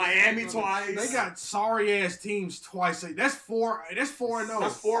put some Miami respect on twice. They got sorry ass teams twice. That's 4. That's 4-0.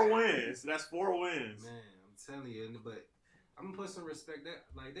 That's 4 wins. That's 4 wins. Man, I'm telling you, but I'm gonna put some respect. That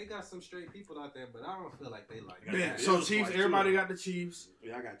like they got some straight people out there, but I don't feel like they like. Yeah, that. so Eagles Chiefs. twice, Everybody too. got the Chiefs.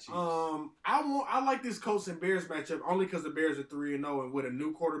 Yeah, I got Chiefs. I like this Colts and Bears matchup only because the Bears are 3-0 and with a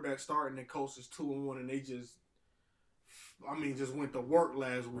new quarterback starting, the Colts is 2-1 and they just went to work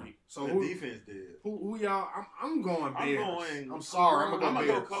last week. So the defense did. who y'all? I'm going Bears. I'm sorry. I'm gonna gonna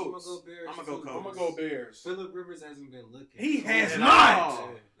go go Bears. Colts. I'm I'm gonna go Colts. I'm gonna go Bears. Phillip Rivers hasn't been looking. He has At not. all.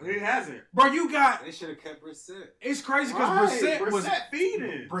 He hasn't. Bro, you got. They should have kept Brissett. It's crazy because Brissett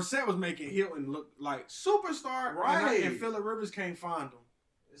feeding. Brissett was making Hilton look like superstar, Right. And Phillip Rivers can't find him.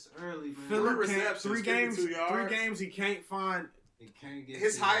 It's early, man. Phillip Three can't. receptions, 3 games. 52 yards. 3 games he can't find. He can't get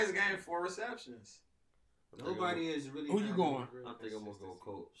His to highest it. game 4 receptions. Nobody is really. Who you having going? real I think I'm gonna go consistency.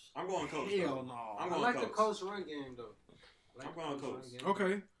 Colts. I'm going Colts. Hell though. no. I'm I going like the Colts. Colts run game though. I like I'm the going Colts Colts. run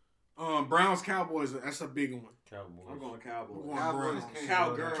game. Okay. Browns Cowboys. That's a big one. Cowboys. I'm going Cowboys. I'm going Cowboys Browns. can't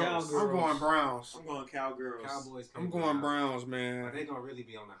Cowgirls. go down. Cowgirls. I'm going Browns. I'm going Cowgirls. Cowboys. I'm can't go going down. Browns, But man. they gonna really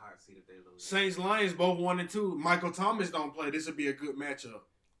be on the hot seat if they lose. Saints Lions both 1-2. Michael Thomas don't play. This would be a good matchup.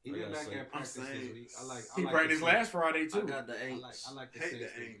 He been I back gotta at practice this saying. week. He I like practiced the last Friday I too. got the I Aints. like the Hate Saints the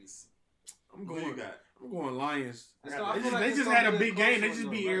this week. Aints. I'm Who you going. got? I'm going Lions. And so I They feel like just it's had gonna a be big close game. They one, just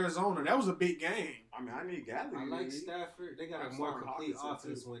though, beat right? Arizona. That was a big game. mean, I need Gallagher. I like Stafford. They got a more complete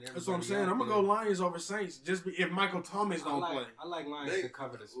offense when That's what I'm saying. I'm gonna go Lions over Saints just if Michael Thomas don't play. I like Lions to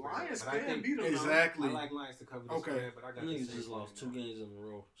cover the spread. Lions but I can think beat them. Exactly. I like Lions to cover the spread, but I got the Niggas Saints just lost 2 games in a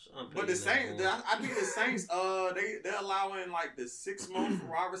row. But the Saints, I think the Saints, they're allowing like the 6th most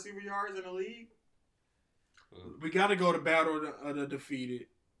wide receiver yards in the league. We got to go to battle of the defeated.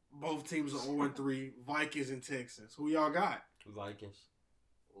 Both teams are 0-3. Vikings and Texans. Who y'all got? Vikings.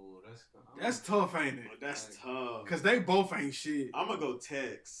 Oh, That's tough, ain't it? But that's tough. Because they both ain't shit. I'm gonna go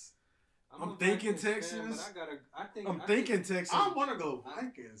Tex. I'm thinking Texans. I'm thinking Texans. I want to go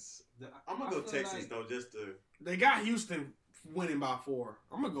Vikings. I'm gonna go Texans though, just to. They got Houston winning by 4.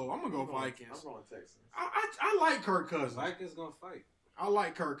 I'm gonna go Vikings. I'm going Texans. I like Kirk Cousins. Vikings gonna fight. I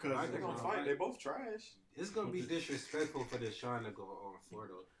like Kirk Cousins. They're gonna fight. They both trash. It's gonna be disrespectful for Deshaun to go on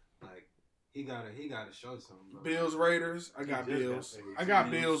Florida. Like he gotta show something. Bro. Bills Raiders. I got Bills. I got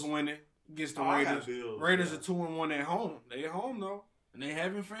Bills winning against the Raiders. Raiders are 2-1 at home. They at home though, and they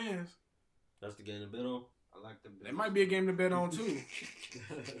having fans. That's the game to bet on. I like the Bills. It might be a game to bet on too.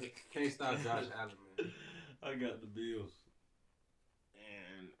 Can't stop Josh Allen, man. I got the Bills.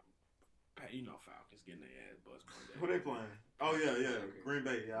 And you know Falcons getting their ass buzzed. Who they playing? Oh yeah. Green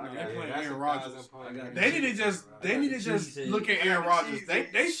Bay. Yeah, I got they it. playing Aaron Rodgers. They need to just look at Aaron Rodgers.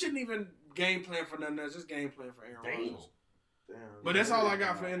 They shouldn't even game plan for nothing else. Just game plan for Aaron Rodgers. Damn. But that's all I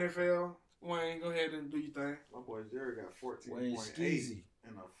got for NFL. Wayne, go ahead and do your thing. My boy Jerry got 14.8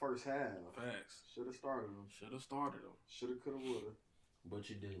 in the first half. Facts. Should have started him. Should have started him. Shoulda, coulda, woulda. But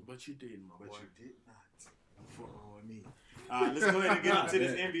you didn't. But you didn't, my boy. You did not. Don't fuck with me. All right, let's go ahead and get into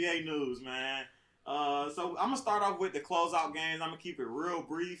this NBA news, man. So I'm gonna start off with the closeout games. I'm gonna keep it real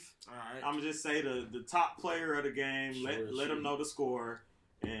brief. All right. I'm gonna just say the top player of the game. Let them know the score,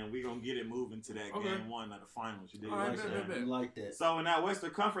 and we gonna get it moving to that game 1 of the finals. You did like that. So in that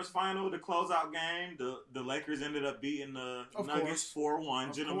Western Conference Final, the closeout game, the Lakers ended up beating the Nuggets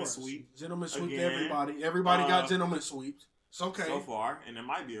 4-1, gentleman sweep. Gentleman sweep everybody. Everybody got gentleman sweeps. It's okay so far, and it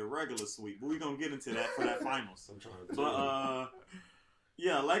might be a regular sweep, but we're gonna get into that for that finals. But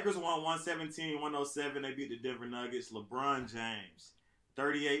yeah, Lakers won 117-107. They beat the Denver Nuggets. LeBron James,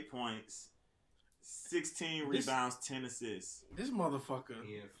 38 points, 16 rebounds, 10 assists. This motherfucker.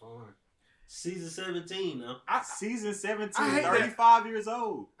 Yeah, fun. Season 17 now. Season 17, 35 years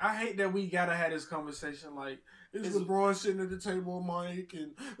old. I hate that we gotta have this conversation like, is LeBron sitting at the table, Mike,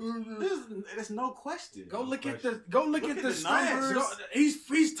 and there's no question. Go look at the stats.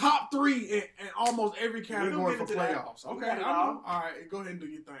 He's top 3 in almost every category for playoffs. Okay, I know. All right, go ahead and do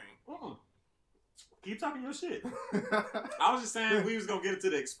your thing. Keep talking your shit. I was just saying we was gonna get into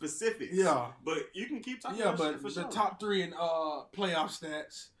the specifics. Yeah, but you can keep talking. Yeah, but the top 3 in playoff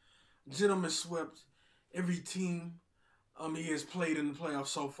stats, gentleman swept every team he has played in the playoffs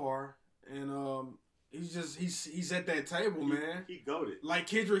so far, and he's at that table, man. He goated. Like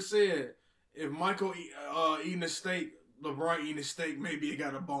Kendrick said, if Michael eating a steak, LeBron eating a steak, maybe it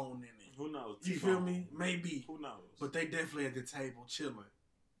got a bone in it. Who knows? You feel me? Maybe. Who knows? But they definitely at the table chilling.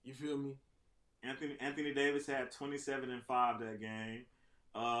 You feel me? Anthony Davis had 27 and 5 that game.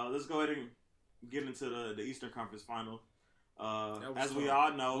 Let's go ahead and get into the Eastern Conference Final. As we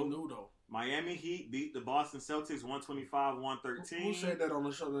all know, Miami Heat beat the Boston Celtics 125-113. Who said that on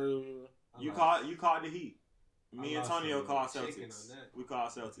the show? You called the Heat. Me and Antonio called Celtics. We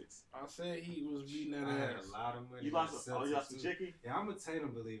called Celtics. I said he was beating that ass. A lot of money. You lost the chicky? Yeah, I'm a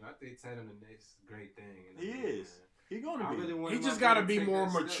Tatum believer. I think Tatum the next great thing. He is. He gonna be. Really he just got to be more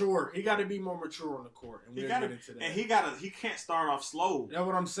mature. He got to be more mature on the court. And he can't start off slow. That's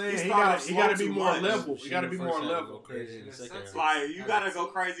what I'm saying. He got to be more level. He got to be more level. Like you got to go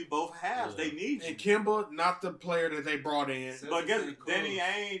crazy both halves. They need you. And Kemba, not the player that they brought in. But guess Danny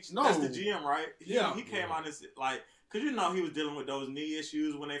Ainge, that's the GM, right? He came on this like because he was dealing with those knee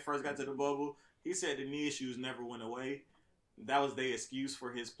issues when they first got to the bubble. He said the knee issues never went away. That was their excuse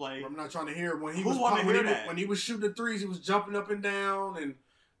for his play. I'm not trying to hear it. When he was shooting the threes, he was jumping up and down and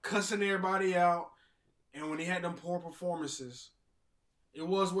cussing everybody out. And when he had them poor performances, it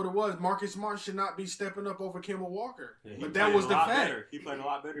was what it was. Marcus Smart should not be stepping up over Kemba Walker. Yeah, but that was the fact. He played a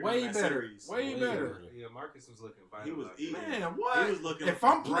lot better. Way better. Way better. Yeah, Marcus was looking fine. He was eating. Man, what? He was looking if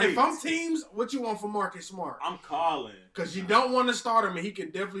I'm teams, what you want from Marcus Smart? I'm calling. Because you don't want to start him, and he can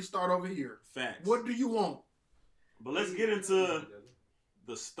definitely start over here. Facts. What do you want? But let's get into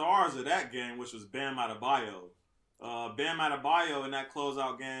the stars of that game, which was Bam Adebayo. Bam Adebayo in that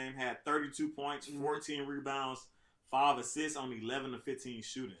closeout game had 32 points, 14 rebounds, 5 assists on 11 of 15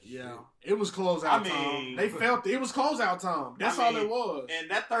 shooting. Yeah, it was closeout time. They felt it. It was closeout time. That's all it was.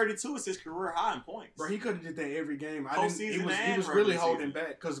 And that 32 is his career high in points. Bro, he could have did that every game. He Postseason was really holding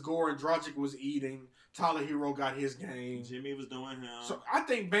back because Goran Dragic was eating. Tyler Hero got his game. Jimmy was doing him. So I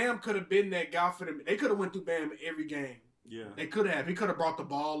think Bam could have been that guy for them. They could have went through Bam every game. Yeah, they could have. He could have brought the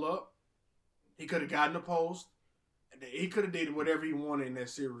ball up. He could have gotten the post. He could have did whatever he wanted in that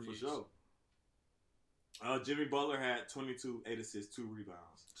series. For sure. Jimmy Butler had 22, 8 assists, 2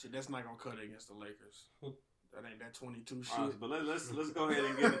 rebounds. See, that's not gonna cut it against the Lakers. That ain't that 22 shit. Right, but let's go ahead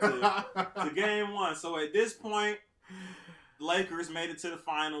and get into game 1. So at this point, Lakers made it to the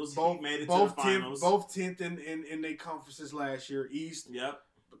finals. Heat made it to the finals. Both 10th in their conferences last year. East. Yep.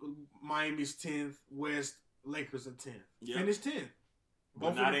 Miami's 10th. West. Lakers are 10th. Yep. Finished 10th.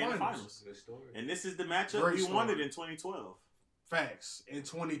 But not in the finals. And this is the matchup we wanted in 2012. Facts. In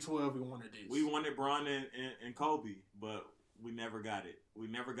 2012, we wanted this. We wanted Bron and Kobe, but we never got it. We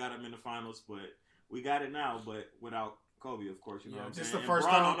never got them in the finals, but we got it now, but without Kobe, of course. You know what I'm saying? This the first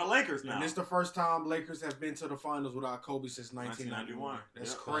time on the Lakers now. And this the first time Lakers have been to the finals without Kobe since 1991.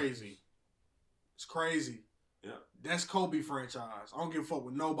 That's crazy. It's crazy. Yeah. That's Kobe franchise. I don't give a fuck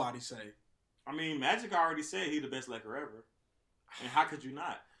what nobody say. I mean, Magic already said he the best Laker ever. And how could you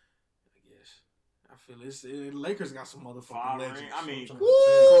not? I feel Lakers got some motherfucking legends. I mean,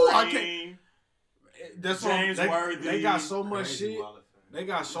 I can't. That's James Worthy. They got so much shit. They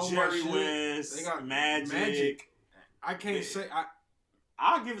got so much shit. Jerry West. They got Magic. I can't say.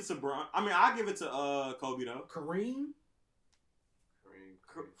 I'll give it to Bron. I mean, I'll give it to Kobe though. Kareem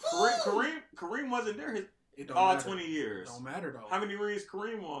wasn't there all 20 years. Don't matter though. How many rings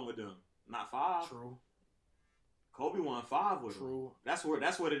Kareem won with them? Not 5. True. Kobe won 5 with him. That's what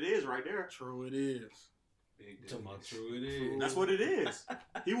it is right there. True it is. True it is. That's what it is.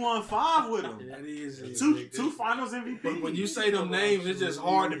 He won 5 with him. That is two Finals MVP. But when you say them names, it's just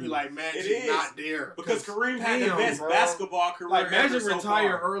hard to be like Magic not there because Kareem had the best basketball career. Like Magic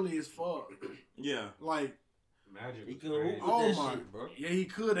retired early as fuck. Yeah. Like Magic. He could hoop oh with my, that shit, bro. Yeah, he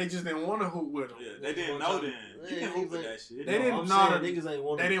could. They just didn't want to hoop with him. Yeah, they didn't know then. You can hoop with that shit. They didn't know. Niggas ain't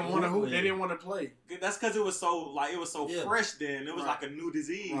want. They didn't want to hoop. They didn't want to play. That's because it was so fresh then. It was like a new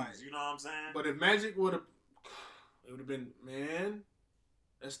disease. Right. You know what I'm saying? But if Magic would have, it would have been, man,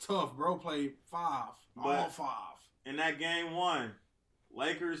 that's tough. Bro played 5, all 5. In that game 1,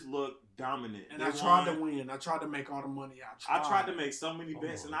 Lakers looked dominant. And I tried to win. I tried to make all the money. I tried to make so many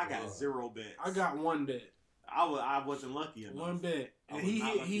bets, and I got 0 bets. I got 1 bet. I wasn't lucky enough. 1 bet. And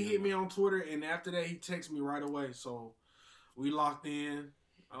he hit me on Twitter, and after that, he texted me right away. So we locked in.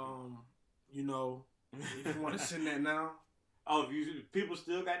 You know, if you want to send that now. Oh, people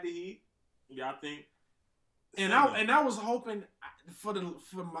still got the heat? Y'all think? And I was hoping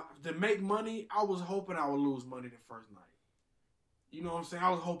to make money. I was hoping I would lose money the first night. You know what I'm saying? I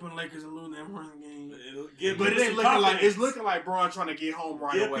was hoping Lakers would lose that first game. But it ain't looking like it's looking like Bron trying to get home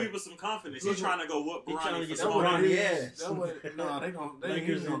right away. Give people some confidence. He's trying to go whoop Bronny for some Bronny, money. No, they ain't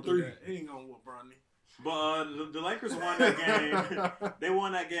gonna do that. They ain't gonna whoop Bronny. But the Lakers won that game. They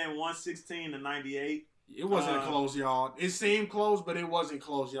won that game 116-98. It wasn't close, y'all. It seemed close, but it wasn't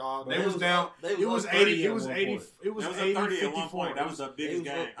close, y'all. They was down. It was 80. It was 80. It was 80, 30 at one 54. point. That was the biggest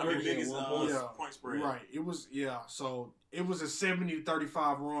game. I mean, biggest point spread. Right. It was, so it was a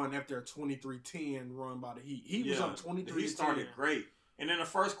 70-35 run after a 23-10 run by the Heat. He was up 23-10. He started great. And in the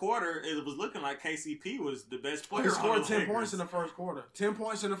first quarter, it was looking like KCP was the best player. He scored 10 points in the first quarter. 10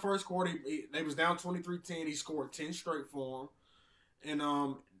 points in the first quarter. They was down 23-10. He scored 10 straight for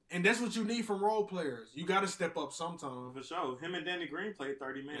him. And that's what you need from role players. You got to step up sometime. For sure. Him and Danny Green played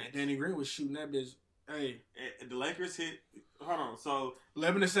 30 minutes. Man, Danny Green was shooting that bitch. Hey. The Lakers hit. Hold on. So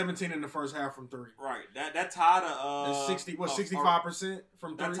 11-17 in the first half from 3. Right. That tied a 65%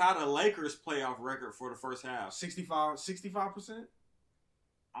 from 3. That tied a Lakers playoff record for the first half. 65%?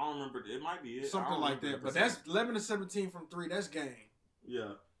 I don't remember. It might be it. Something like that. But that's 11-17 from 3. That's game.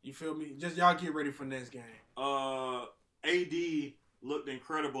 Yeah. You feel me? Just y'all get ready for next game. AD looked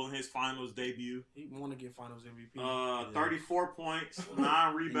incredible in his finals debut. He want to get finals MVP. 34 points,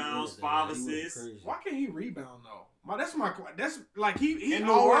 9 rebounds, 5 assists. Why can't he rebound though? That's like he in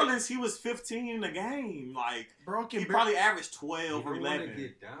New Orleans he was 15 a game. Like bro, he probably averaged 12 or 11.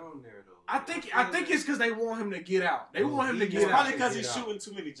 Get down there though. I think it's because they want him to get out. They want him to get out. It's probably because he's shooting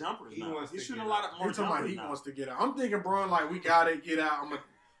too many jumpers now. He's shooting a lot of more jumpers now. He wants to get out. I'm thinking, bro, like we got it, get out.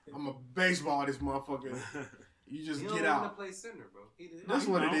 I'm a baseball this motherfucker. You just get out. Want to play center, bro. That's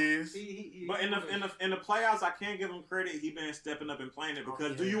what it is. But in the playoffs, I can't give him credit. He been stepping up and playing it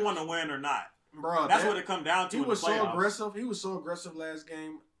because do you want to win or not? Bro, that's what it come down to. He was so aggressive. He was so aggressive last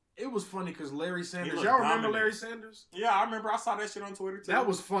game. it was funny because Larry Sanders. looked Y'all remember dominant. Larry Sanders? Yeah, I remember. I saw that shit on Twitter too. That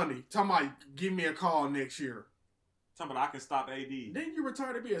was funny. Talking about give me a call next year. talking about I can stop AD. Didn't you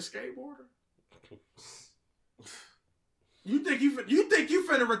retire to be a skateboarder? You think you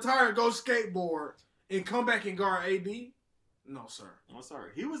finna retire and go skateboard and come back and guard AD? No, sir. I'm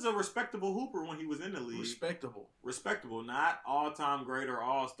sorry. He was a respectable hooper when he was in the league. Respectable, not all-time great or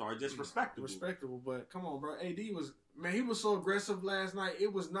all-star, just respectable. Respectable, but come on, bro. AD was, man, he was so aggressive last night.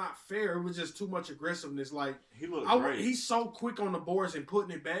 It was not fair. It was just too much aggressiveness. Like, He looked great. he's so quick on the boards and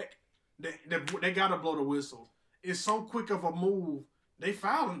putting it back. They got to blow the whistle. It's so quick of a move. They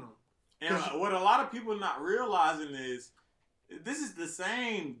fouling him. And what a lot of people not realizing is this is the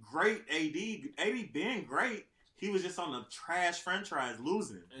same great AD. AD being great, he was just on the trash franchise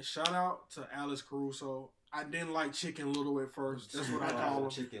losing. And shout out to Alex Caruso. I didn't like Chicken Little at first. That's what I call him.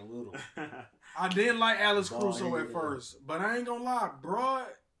 Chicken Little. I didn't like Alex Ball, Caruso at first, but I ain't gonna lie, bro.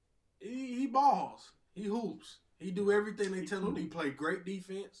 He balls. He hoops. He do everything they tell him. He play great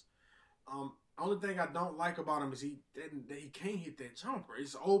defense. Only thing I don't like about him is he can't hit that jumper.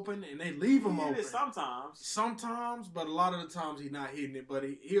 It's open and they leave him open. Sometimes, but a lot of the times he's not hitting it. But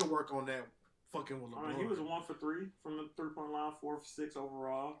he'll work on that. Fucking with LeBron. I mean, he was 1 for 3 from the 3-point line, 4 for 6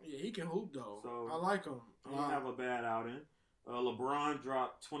 overall. Yeah, he can hoop though. So I like him. He didn't have a bad outing. LeBron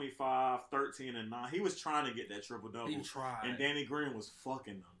dropped 25, 13, and 9. He was trying to get that triple-double. He tried. And Danny Green was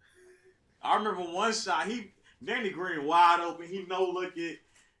fucking them. I remember one shot, Danny Green wide open. He no-look it.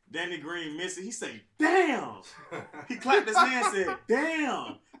 Danny Green missed it. He said, damn. He clapped his hand and said,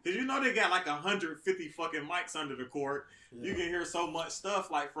 damn. Because you know they got like 150 fucking mics under the court. Yeah. You can hear so much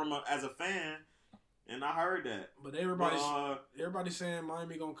stuff like as a fan. And I heard that. But everybody's saying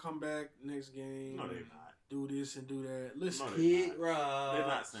Miami going to come back next game. No, they're not. Do this and do that. Listen, Kid Rob. They're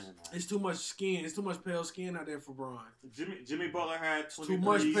not saying that. It's too much skin. It's too much pale skin out there for Bron. Jimmy Butler had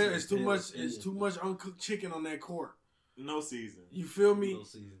 23. It's too much uncooked chicken on that court. No season. You feel me? No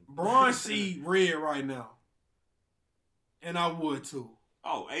season. Bron see red right now. And I would too.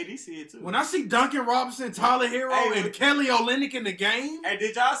 Oh, AD see it too. When I see Duncan Robinson, Tyler Hero, and Kelly Olynyk in the game. Hey,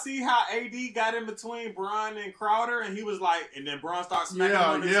 did y'all see how AD got in between Bron and Crowder? And he was like, and then Bron started smacking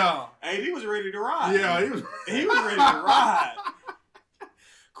on his AD was ready to ride. Yeah, he was ready to ride.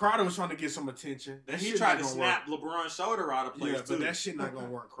 Crowder was trying to get some attention. He tried to snap LeBron's shoulder out of place too. But that shit not gonna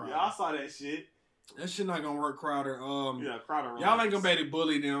work, Crowder. Yeah, I saw that shit. That shit not gonna work, Crowder. Crowder. Y'all ain't gonna be able to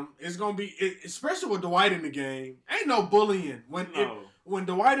bully them. It's gonna be, especially with Dwight in the game. Ain't no bullying when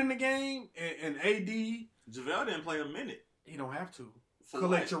Dwight in the game and AD. JaVale didn't play a minute. He don't have to.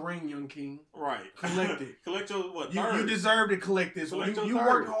 Collect your ring, young king. Right. Collect it. Collect your what? You deserve to collect this. You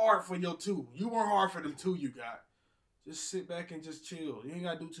work hard for your 2. You work hard for them 2 you got. Just sit back and just chill. You ain't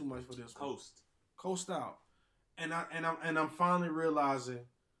gotta do too much for this. Coast out. And I'm finally realizing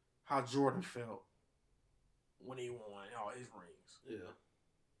how Jordan felt when he won all his rings. Yeah.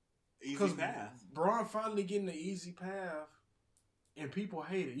 Easy path. Bron finally getting the easy path, and people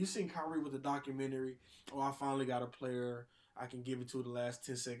hate it. You seen Kyrie with the documentary. Oh, I finally got a player I can give it to the last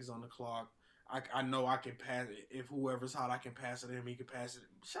 10 seconds on the clock. I know I can pass it. If whoever's hot, I can pass it to him. He can pass it.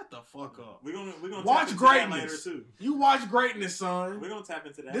 Shut the fuck up. We're gonna watch greatness later too. You watch greatness, son. We're gonna tap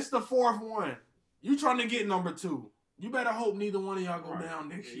into that. This the 4th one. You trying to get number 2. You better hope neither one of y'all go down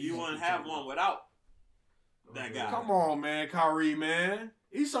next year. You wouldn't have one without that guy. Come on, man, Kyrie, man.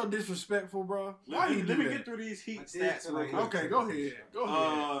 He's so disrespectful, bro. Why he do that? Let me get through these Heat stats real quick. Okay, go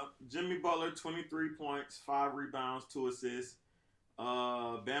ahead. Jimmy Butler, 23 points, 5 rebounds, 2 assists.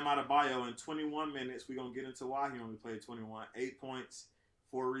 Bam Adebayo in 21 minutes. We're going to get into why he only played 21. 8 points,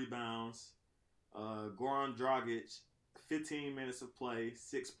 4 rebounds. Goran Dragic, 15 minutes of play,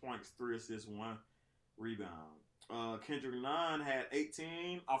 6 points, 3 assists, 1 rebound. Kendrick Nunn had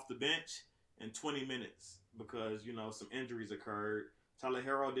 18 off the bench in 20 minutes because, some injuries occurred. Tyler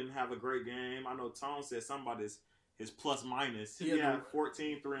Hero didn't have a great game. I know Tone said somebody's his plus minus. He had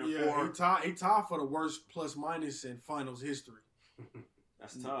 14, 3, and 4. He tied for the worst plus minus in finals history.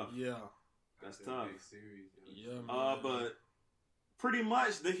 That's tough. Yeah. That's tough. Yeah, man. But pretty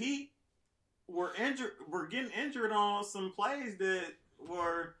much the Heat were getting injured on some plays that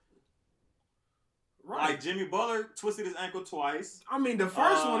were like Jimmy Butler twisted his ankle twice. I mean, the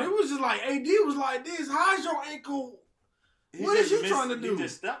first one, it was just like AD was like this. How's your ankle? What is you trying to do? He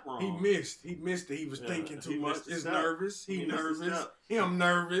just stepped wrong. He missed it. He was thinking too much. He's nervous. He nervous. I'm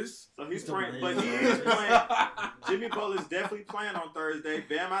nervous. So he's playing, but he is playing. Jimmy Butler's definitely playing on Thursday.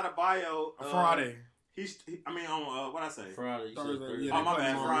 Bam Adebayo Friday. On what I say? Friday. Thursday. Yeah, my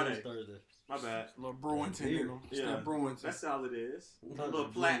bad. Friday. Thursday. My bad. Little Brewington in him. Yeah, Brewington. that's all it is. Little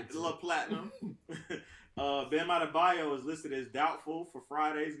platinum. Bam Adebayo is listed as doubtful for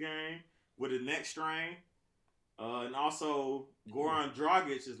Friday's game with a neck strain. And also, Goran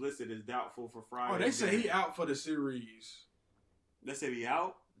Dragic is listed as doubtful for Friday's Oh, they say game. he out for the series. They said he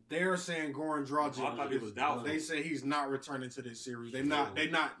out? They're saying Goran Dragic. Oh, I thought he was doubtful. They say he's not returning to this series. They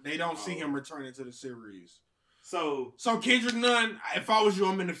don't see him returning to the series. So Kendrick Nunn, if I was you,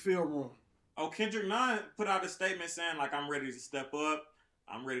 I'm in the field room. Kendrick Nunn put out a statement saying, like, I'm ready to step up.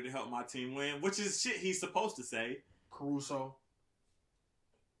 I'm ready to help my team win, which is shit he's supposed to say. Caruso,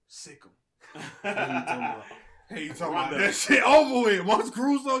 sick him. What are you talking about? Hey, you talking Rondo. about that shit over with? Once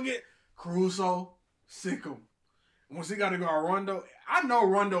Caruso, sick him. Once he got to guard Rondo, I know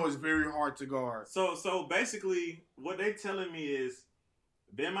Rondo is very hard to guard. So basically, what they telling me is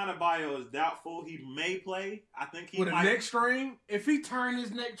Bam Adebayo is doubtful. He may play. I think he With might. a neck strain, if he turn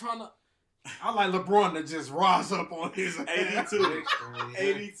his neck trying to, I like LeBron to just rise up on his 82.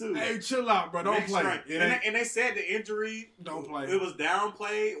 82. Hey, chill out, bro. Don't Neck play. strain. It And ain't- they said the injury. Don't play. It was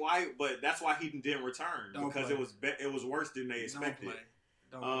downplayed. Why? But that's why he didn't return Don't because play. it was worse than they Don't expected. play.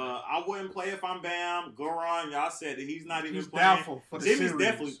 Don't play. I wouldn't play if I'm Bam. Goran, y'all said that he's not even He's playing. doubtful for the Jimmy's series.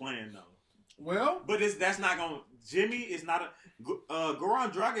 definitely playing though. Well, But that's not going. Jimmy is not a.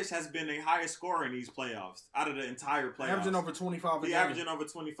 Goran Dragic has been the highest scorer in these playoffs out of the entire playoffs. averaging over 25 a He game. averaging over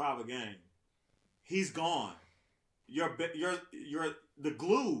 25 a game. He's gone. You're the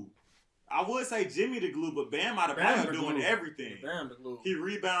glue. I would say Jimmy the glue, but Bam Bam Adebayo the doing glue. everything. Damn the glue. He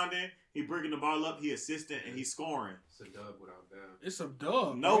rebounding. He bringing the ball up. He assisting and he's scoring. It's a dub without Bam. It's a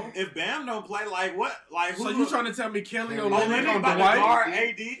dub. No, man. if Bam don't play, like what? Like So who? you trying to tell me Kelly Oh, Olynyk Olynyk on about to Dwight? guard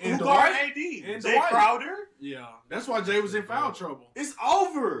AD? And Who guard Dwight? AD? And Jay Dwight. Crowder. Yeah, that's why Jay was in foul trouble. It's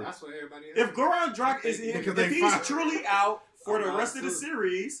over. That's what everybody is. If Goran Dragic is Because if they he's fired- truly out for the I'm rest of the too.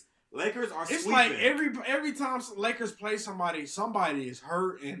 series, Lakers are It's sweeping. like every time Lakers play somebody is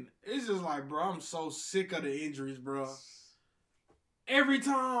hurt, and it's just like, bro, I'm so sick of the injuries, bro. Every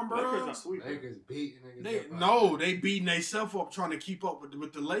time, Lakers bro. are sweeping. Lakers beating niggas. They beating themselves up trying to keep up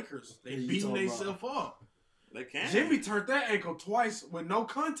with the Lakers. They What you beating talking themselves up. They can. Jimmy turned that ankle twice with no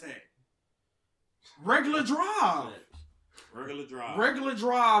contact. Regular drive. Regular drive. Regular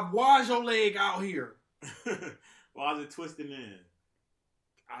drive. Why is your leg out here? Why is it twisting in?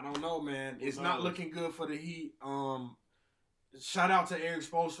 I don't know, man. Who It's not knows? looking good for the Heat. Shout out to Eric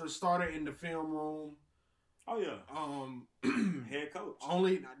Spoelstra, starter in the film room. Oh yeah. Head coach.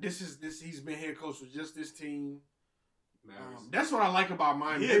 Only he's been head coach for just this team. Mavericks. That's what I like about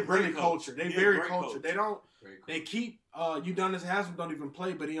Miami. He a They great really coach. culture. They He a very great culture. coach. They don't. Great coach. They keep Udonis Haslam don't even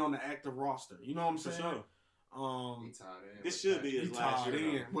play, but he on the active roster. You know what I'm For saying? sure. He tied in. This should be He his last tied year.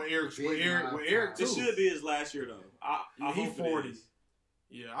 in though. with Eric. Big With Eric. time With Eric too. This should be his last year though. I He hope it 40. is.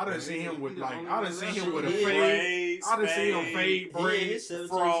 Yeah, I didn't see him with He the like. only I didn't one see left. him with a Yeah. fade. Braids, I didn't see him fade He had braids. his 17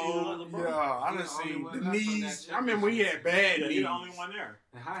 fro. season like LeBron. Yeah, I He didn't the only see one the left on knees. that I remember he had bad Yeah, knees. he's the only one there.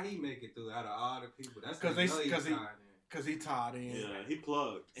 And how he make it through out of all the people? That's 'Cause how you they- know he 'cause he- tied in. Cause he tied in. Yeah, he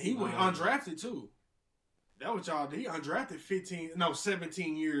plugged. He went undrafted too. That what y'all did. He undrafted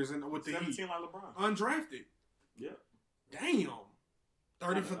 17 years and with the 17 Heat. like LeBron. Undrafted. Yeah. Damn.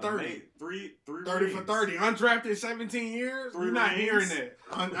 30 for 30. Made three 30 for rings. 30. Undrafted 17 years? Three You're not rings. hearing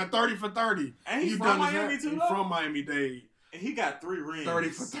that. 30 for 30. And he's You from done his Miami hat- too, he though? from Miami Dade. And he got 3 rings. 30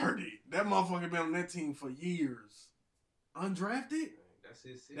 for 30. That motherfucker been on that team for years. Undrafted? That's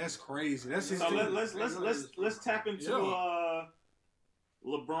his city. That's crazy. That's his So team. let's tap into Yeah.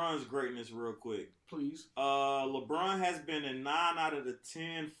 LeBron's greatness real quick. Please. LeBron has been in 9 out of the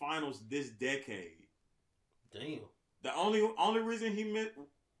 10 finals this decade. Damn. The only reason he missed,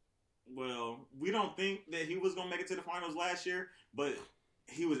 well, we don't think that he was gonna make it to the finals last year, but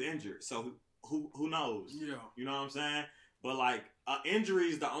he was injured. So who knows? Yeah. You know what I'm saying? But like injury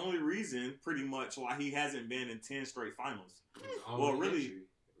is the only reason, pretty much, why he hasn't been in 10 straight finals. Well, really, Injury.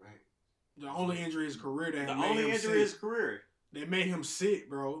 Right. The only injury is career that the made only him injury is sick. career. They made him sick,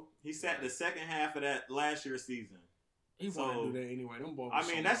 bro. He sat the second half of that last year's season. He So, wanted to do that anyway. Them boys. I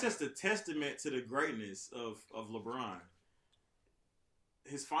mean, that's just a testament to the greatness of LeBron.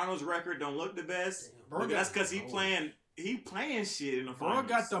 His finals record don't look the best, Bro but got- that's because he playing shit in the Bro finals.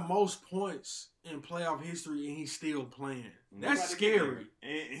 got the most points in playoff history, and he's still playing. We That's about to get scary.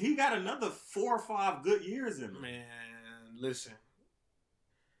 there. And he got another 4 or 5 good years in him. Man, listen.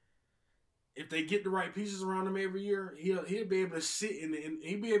 If they get the right pieces around him every year, he'll be able to sit in the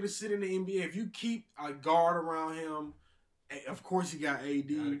NBA. If you keep a guard around him, of course you got AD.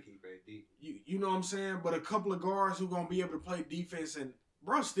 Gotta keep AD. You know what I'm saying? But a couple of guards who gonna be able to play defense, and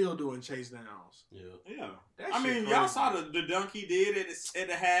bro still doing chase downs. Yeah. Yeah. That I shit mean, crazy. y'all saw the dunk he did at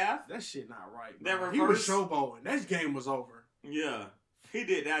the half. That shit not right. That Man. He was reverse- showboating. That game was over. Yeah. He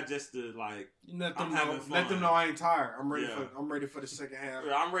did that just to like. Let I'm them having know. fun. Let them know I ain't tired. I'm ready Yeah. for. I'm ready for the second half.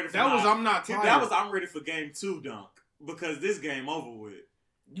 I'm ready for I'm not tired. That was I'm ready for game 2 dunk because this game over with.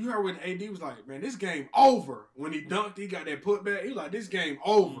 You heard when AD was like, man, this game over. When he dunked, he got that putback. He was like, this game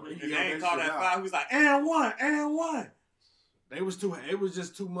over. And He they yelled ain't called shit that out. foul. He was like, and one. It was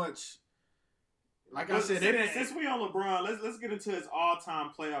just too much. Like I Well, said, they didn't. Since we on LeBron, let's get into his all-time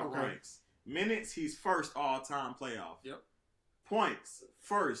playoff Okay. ranks. Minutes, he's first all-time playoff. Yep. Points,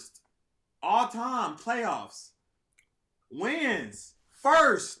 first. All-time playoffs. Wins,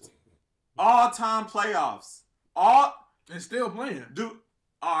 first. All-time playoffs. And still playing.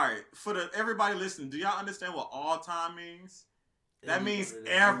 Alright, for everybody listening, do y'all understand what all-time means? That means Everybody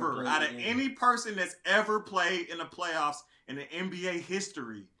ever. played Out the of game. any person that's ever played in the playoffs in the NBA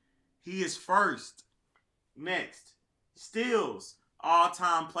history, he is first. Next, steals,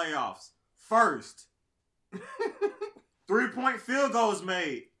 all-time playoffs, first. 3-point field goals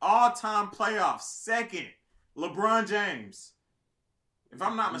made, all-time playoffs, second. LeBron James. If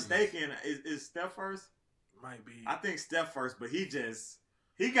I'm not mistaken, is Steph first? Might be. I think Steph first, but he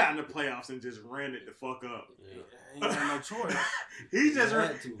got in the playoffs and just ran it the fuck up. Yeah. Ain't got no choice. He just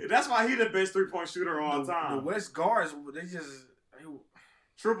Had to. that's why he the best 3-point shooter of all The time. West guards, they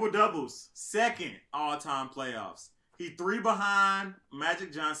Triple doubles, second all time playoffs. He 3 behind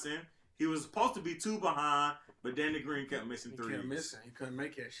Magic Johnson. He was supposed to be 2 behind, but Danny Green kept missing he threes. kept missing. He couldn't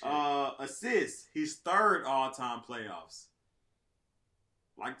make that shit. Assists, he's 3rd all time playoffs.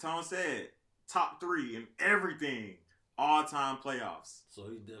 Like Tone said, top 3 in everything, all time playoffs. So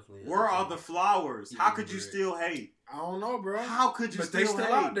he definitely. Where are the flowers? How could you Yeah. still hate? I don't know, bro. How could you But still they still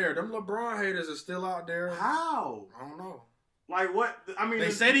hate? out there. Them LeBron haters are still out there. How? I don't know. Like what? I mean, They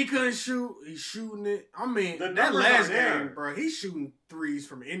said he couldn't shoot. He's shooting it. I mean, The that numbers last are there. game, bro, he's shooting threes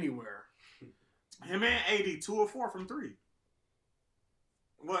from anywhere. him and 80, 2 or 4 from 3.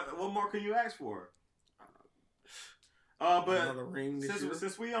 What more can you ask for? But Another ring this year.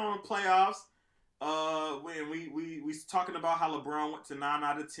 since we on the playoffs, when we talking about how LeBron went to 9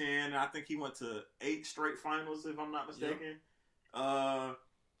 out of 10, and I think he went to 8 straight finals if I'm not mistaken.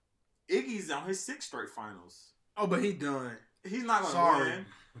 Iggy's on his 6 straight finals. Oh, but he done. He's not gonna Sorry. win.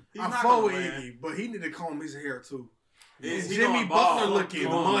 He's I not fuck gonna with win. Iggy, but he need to comb his hair too. Is he Jimmy going bald? Butler looking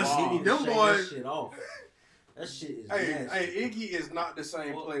Going musty. bald. He need to Them shake boys. that shit off. That shit is Hey, nasty. Iggy is not the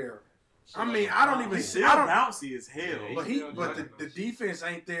same Well, player. Shit I mean, like I don't that. even He's see. still I don't. bouncy as hell. Yeah, But Still the judging defense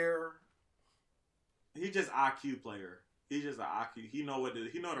ain't there. He just IQ player. He's just an IQ. He know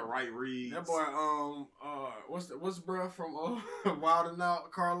the right reads. That boy, what's bro from Wild 'N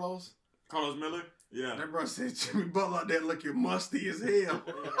Out, Carlos? Carlos Miller. Yeah. That bro said Jimmy Butler out there looking musty as hell.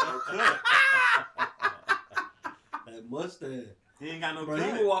 That mustache. He ain't got no Bro, cut.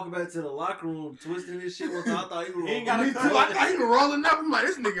 he was walking back to the locker room twisting his shit. One time I thought he was He ain't rolling. got Me a too. I thought he was rolling up. I'm like,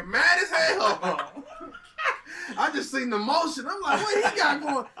 this nigga mad as hell. I just seen the motion. I'm like, what he got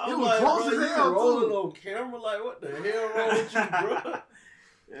going? I'm It was like, close bro, as you hell rolling too. on camera. Like, what the hell wrong with you, bro?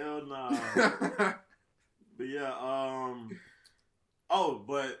 Hell no. But yeah,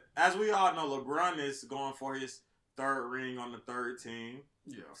 but as we all know, LeBron is going for his 3rd ring on the 3rd team.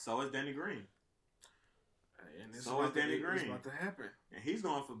 Yeah. So is Danny Green. And it's So about is Danny to, it's Green. about to happen. And he's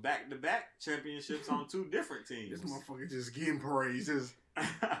going for back-to-back championships on 2 different teams. This motherfucker just getting praise. This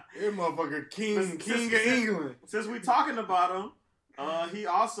motherfucker king Since- of England. Since we talking about him, he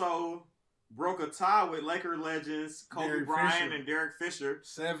also broke a tie with Laker legends Kobe Derek Bryant Fisher. and Derek Fisher.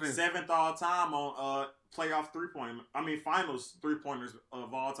 7th. all time on playoff finals 3-pointers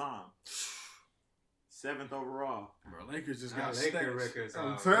of all time. 7th overall. Bro, Lakers just Nah, got Laker stats. records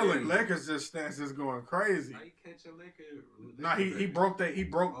I'm are telling you, crazy. Lakers just stats is going crazy. How you catch a Laker? Nah, he broke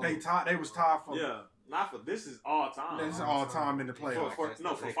they tie. They was tied for. Yeah, not for this is all time. This is all time in the playoffs. For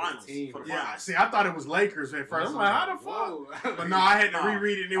finals. For the Yeah, finals. see, I thought it was Lakers at first. I'm like, how the fuck? But no, I had to Nah.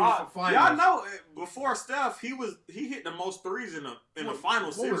 reread it. And it was for finals. Y'all know before Steph, he hit the most threes in the final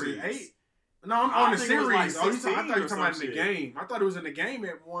What series. was it, 8? No, I'm I on the think it was like series. I thought you 16 were talking or about some in the shit. game. I thought it was in the game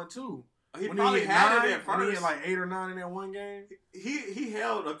at 1 too. He When probably hit had 9, it at when he first. had like 8 or 9 in that one game. He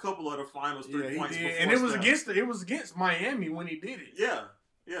held a couple of the finals Yeah, 3 he points did, before and it was Steph. against Miami when he did it.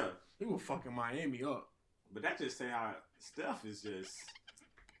 Yeah. He was fucking Miami up. But that just say how Steph is just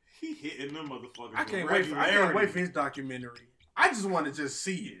he hitting them motherfuckers. I with can't wait regularity. for his documentary. I just want to just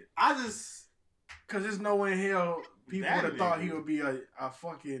see it. I just Cause there's no way in hell people That would have thought he nigga. would be a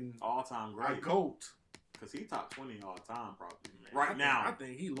fucking all time a great GOAT. because he top 20 all time probably I right think- now. I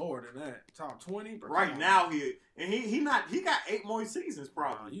think he lower than that. Top 20. But Right come on. now he got 8 more seasons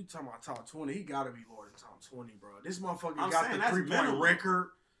Bro, probably. you talking about top 20? He got to be lower than top 20, bro. This motherfucker I'm got saying the that's 3-point minimum. record.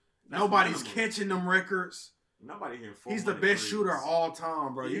 That's Nobody's minimum. catching them records. Nobody hitting 400 He's the best threes. shooter of all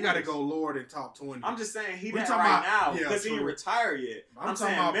time, bro. He You got to is. go lower than top 20. I'm just saying he We that talking right about- now yeah, because he ain't true. retired yet. I'm talking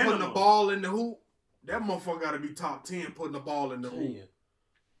saying about putting the minimum. ball in the hoop. That motherfucker got to be top 10 putting the ball in the hoop.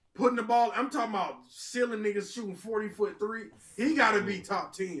 Putting the ball, I'm talking about silly niggas shooting 40-foot three. He got to be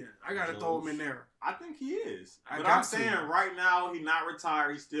top 10. I got to throw him in there. I think he is. I But got I'm to. saying right now he's not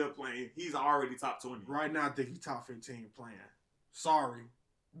retired. He's still playing. He's already top 20. Right now, I think he's top 15 playing. Sorry.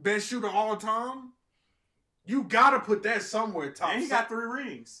 Best shooter all time? You got to put that somewhere top. And he got 3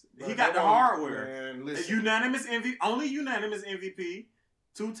 rings. Bro, He got that the one- hardware. Man, A listen. unanimous MVP. Only unanimous MVP.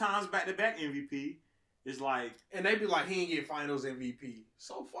 2 times back-to-back MVP. It's like And they be like, he ain't get finals MVP.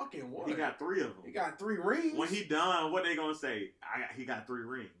 So fucking what? he got 3 of them. He got 3 rings. When he done, what they gonna say? He got 3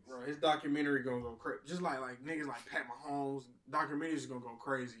 rings. Bro, his documentary gonna go crazy. Just like niggas like Pat Mahomes, documentaries gonna go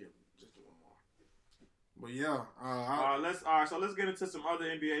crazy. Just do one more. But yeah, So let's get into some other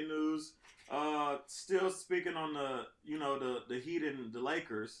NBA news. Still speaking on the Heat and the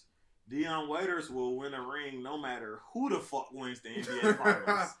Lakers. Deion Waiters will win a ring no matter who the fuck wins the NBA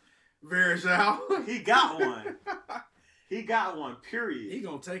Finals. Varejao. He got one. He got one. Period. He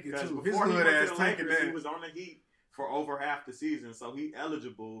gonna take it Because too. His before he good went ass to the taking Lakers, that. he was on the Heat for over half the season, so he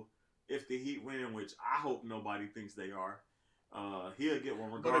eligible if the Heat win, which I hope nobody thinks they are. He'll get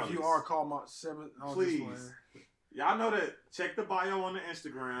one regardless. But if you are, call my 7. Please. Y'all know that. Check the bio on the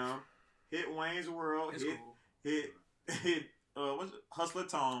Instagram. Hit Wayne's World. It's hit cool. hit what's it? Hustler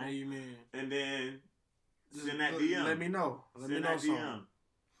Tone. Amen. And then Just send that DM. Let me know. Let me Send know that something.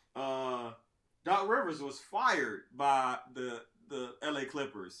 DM. Doc Rivers was fired by the LA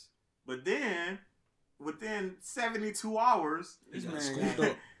Clippers. But then within 72 hours, This got man scooped got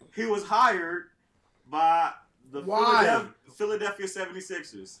up. he was hired by the Why? Philadelphia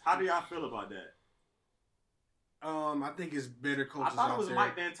 76ers. How do y'all feel about that? I think it's better I coaches thought out it was there.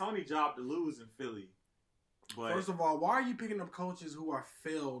 Mike D'Antoni's job to lose in Philly. But First of all, why are you picking up coaches who are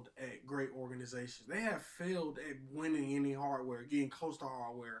failed at great organizations? They have failed at winning any hardware, getting close to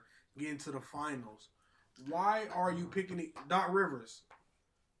hardware, getting to the finals. Why are you picking Doc Rivers?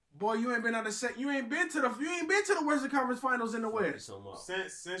 Boy, you ain't been out the set. You ain't been to the Western Conference Finals in the West.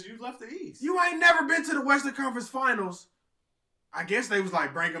 since you left the East. You ain't never been to the Western Conference Finals. I guess they was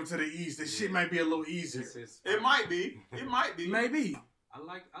like, bring them to the East. This shit might be a little easier. It might be. It might be. Maybe. I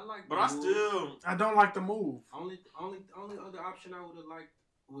like. But the I move. still. I don't like the move. Only other option I would have liked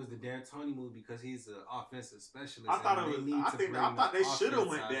was the D'Antoni move because he's an offensive specialist. I thought and it was. they need I to think. bring I thought the they should have offense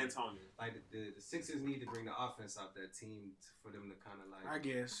went out. D'Antoni. Like the Sixers need to bring the offense out that team for them to kind of like. I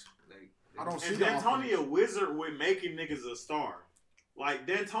guess. Like I don't see And the D'Antoni a offense. wizard with making niggas a star. Like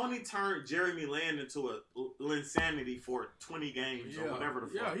D'Antoni turned Jeremy Lamb into a insanity for 20 games or whatever the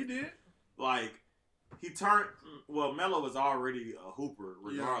fuck. Yeah, he did. Like he turned. Well, Melo was already a hooper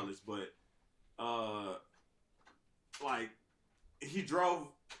regardless, but like he drove.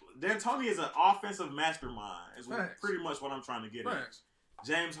 D'Antoni is an offensive mastermind. Is Facts. pretty much what I'm trying to get at. Facts.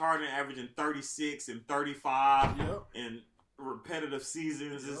 James Harden averaging 36 and 35 Yep. in repetitive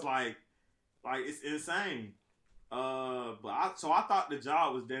seasons. Yep. It's like it's insane. But I thought the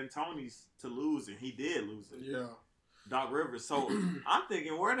job was D'Antoni's to lose, and he did lose it. Yeah. Doc Rivers. So I'm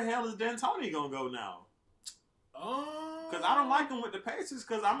thinking, where the hell is D'Antoni gonna go now? Because I don't like him with the Pacers.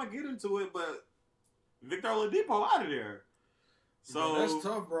 Because I'm gonna get into it, but Victor Oladipo out of there. So that's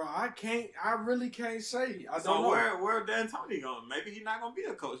tough, bro. I really can't say. I don't so know. where D'Antoni going? Maybe he's not gonna be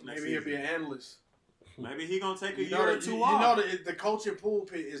a coach next Maybe he'll be season. an analyst. Maybe he gonna take a You year know, or that, two you off. know the coaching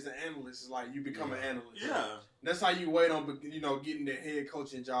pulpit is the analyst. It's like you become an analyst. Yeah. That's how you wait on, getting the head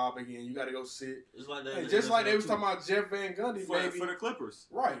coaching job again. You got to go sit. It's like that. And just like they was talking about Jeff Van Gundy, baby. For the Clippers.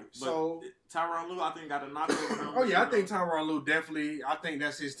 Right. But So, Tyronn Lue, I think, got a knockout. oh yeah, I think Tyronn Lue definitely. I think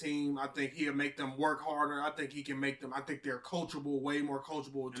that's his team. I think he'll make them work harder. I think he can make them. I think they're coachable, way more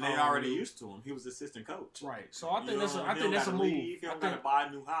coachable. And they already used to him. He was assistant coach. Right. So I think You that's know, I he think don't that's a gotta move. leave. He I don't got to think buy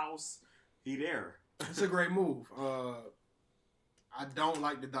a new house. He there. it's a great move. I don't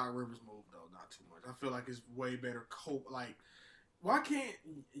like the Doc Rivers move though, not too much. I feel like it's way better. Like, why can't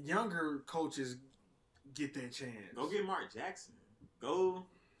younger coaches get that chance? Go get Mark Jackson. Go.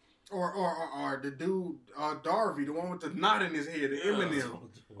 Or the dude Darby, the one with the knot in his head, the Yeah. Eminem.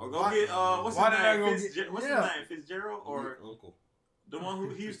 Or go Why- get what's why his did I name? go What's yeah. his name? Fitzgerald or Uncle. the one who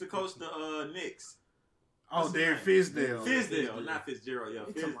he used to coach the Knicks. Oh, What's his Darren name? Fizdale. Fizdale, not Fitzgerald. Yeah,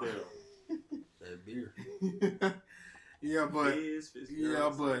 You talking about- Fizdale. That beer. Yeah, but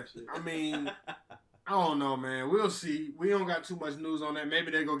Fitzgerald. I mean, I don't know, man. We'll see. We don't got too much news on that. Maybe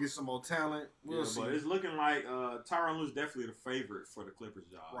they go get some more talent. We'll see. But it's looking like Tyronn Lue's definitely the favorite for the Clippers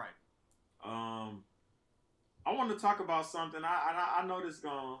job. Right. I want to talk about something. I know this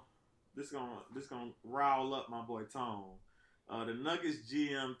gonna gonna rile up my boy Tone. The Nuggets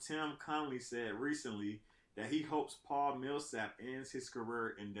GM Tim Connelly said recently that he hopes Paul Millsap ends his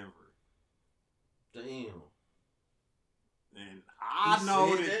career in Denver. Damn. And I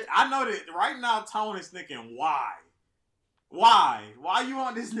know that right now Tone is thinking, why? Why you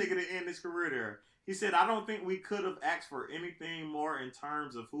want this nigga to end his career there? He said, I don't think we could have asked for anything more in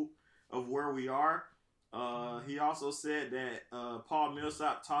terms of where we are. He also said that Paul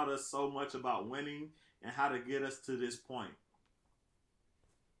Millsap taught us so much about winning and how to get us to this point.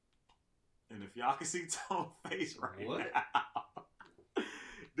 And if y'all can see Tone's face right now,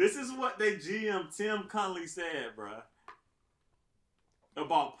 this is what they GM Tim Connelly said, bruh,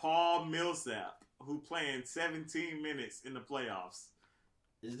 about Paul Millsap, who playing 17 minutes in the playoffs.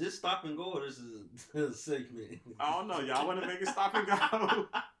 Is this stop and go or this is a segment? I don't know. Y'all want to make it stop and go?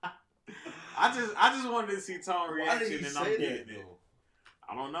 I just wanted to see Tone's reaction, and I'm getting it.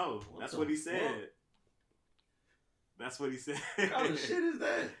 I don't know. That's what he said. That's what he said. What kind of shit is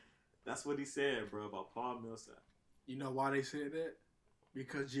that? That's what he said, bro, about Paul Millsap. You know why they said that?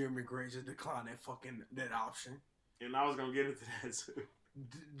 Because Jeremy Grant just declined that option. And I was gonna get into that too.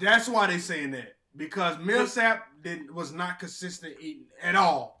 That's why they saying that. Because Millsap was not consistent at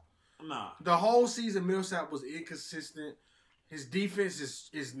all. Nah. The whole season, Millsap was inconsistent. His defense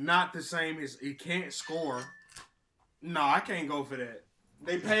is not the same. He can't score. No, I can't go for that.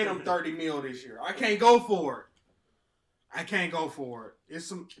 They paid him $30 million this year. I can't go for it.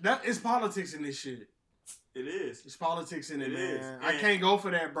 It's politics in this shit. It is. It's politics in it, man. And I can't go for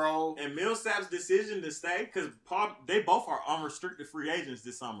that, bro. And Millsap's decision to stay, because they both are unrestricted free agents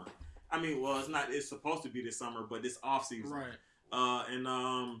this summer. I mean, well, it's supposed to be this summer, but this offseason. Right.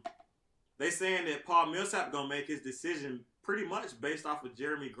 And they saying that Paul Millsap gonna make his decision pretty much based off of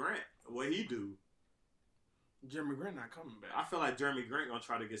Jeremy Grant, what he do. Jeremy Grant not coming back. I feel like Jeremy Grant gonna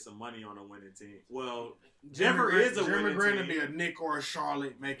try to get some money on a winning team. Well, Denver is a winning team. Jeremy Grant will be a Nick or a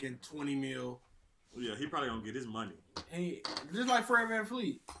Charlotte making $20 million. Yeah, he probably gonna get his money. He just like Fred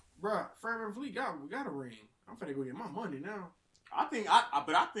VanVleet, bruh. Fred VanVleet got a ring. I'm finna go get my money now. I think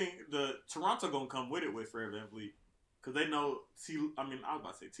the Toronto gonna come with it with Fred VanVleet, because they know I was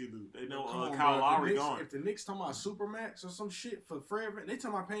about to say T. Lue. They know Kyle Lowry going. If the Knicks talking about Supermax or some shit for Fred, they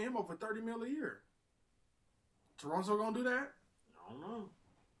talking about paying him over $30 million a year. Toronto gonna do that? I don't know.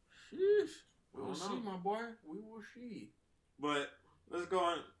 Sheesh. We will see, my boy. We will see. But let's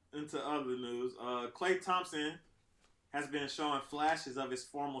go into other news. Klay Thompson has been showing flashes of his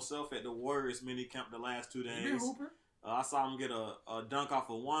former self at the Warriors minicamp the last 2 days. He been hooping. I saw him get a dunk off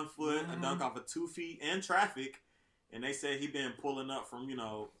of 1 foot, a dunk off of 2 feet in traffic, and they said he been pulling up from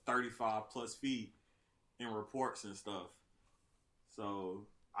 35 plus feet in reports and stuff. So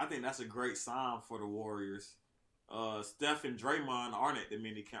I think that's a great sign for the Warriors. Steph and Draymond aren't at the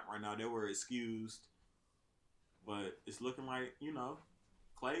minicamp right now. They were excused, but it's looking like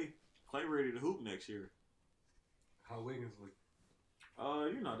Klay ready to hoop next year. How Wiggins look?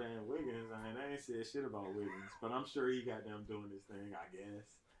 Damn Wiggins. I mean, they ain't said shit about Wiggins, but I'm sure he got them doing his thing, I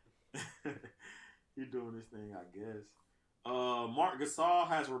guess. He doing his thing, I guess. Marc Gasol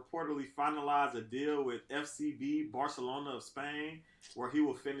has reportedly finalized a deal with FCB Barcelona of Spain, where he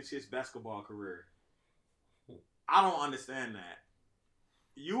will finish his basketball career. I don't understand that.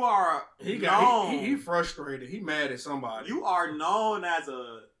 You are known. He frustrated. He mad at somebody. You are known as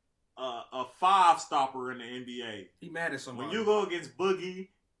a 5-stopper in the NBA. He mad at somebody. When you go against Boogie,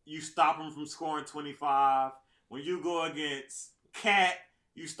 you stop him from scoring 25. When you go against Cat,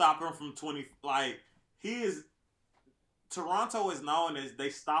 you stop him from 20. Like, Toronto is known as they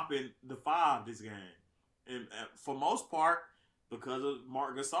stopping the 5 this game. And for most part, because of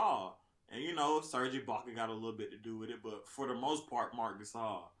Marc Gasol. And, Serge Ibaka got a little bit to do with it. But for the most part, Marc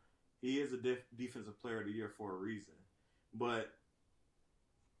Gasol, he is a defensive player of the year for a reason. But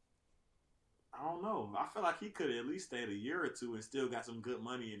I don't know. I feel like he could have at least stayed a year or two and still got some good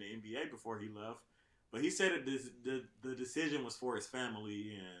money in the NBA before he left. But he said that the decision was for his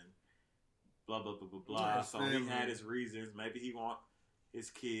family and blah, blah, blah, blah, blah. Yeah, so he had his reasons. Maybe he want his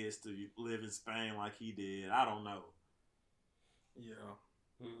kids to live in Spain like he did. I don't know. Yeah.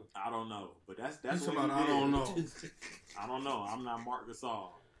 I don't know. But that's what what he did. I don't know. I don't know. I'm not Marc Gasol.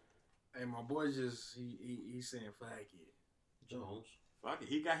 Hey, my boy just, he's saying fuck it. Jones. Fuck it.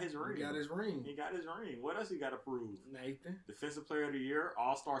 He got his ring. He got his ring. What else he got to prove? Nathan. Defensive Player of the Year.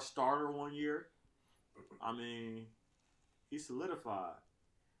 All-Star starter 1 year. I mean, he solidified.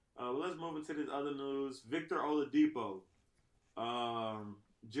 Let's move into this other news. Victor Oladipo.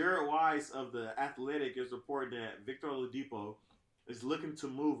 Jared Weiss of The Athletic is reporting that Victor Oladipo is looking to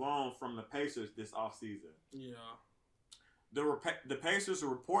move on from the Pacers this offseason. Yeah. the Pacers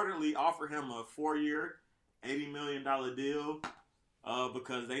reportedly offered him a 4-year, $80 million deal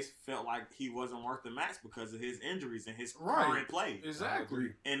because they felt like he wasn't worth the max because of his injuries and his current play.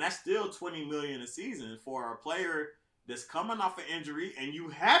 Exactly. And that's still $20 million a season for a player that's coming off an injury and you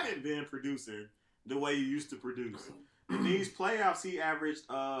haven't been producing the way you used to produce. In these playoffs, he averaged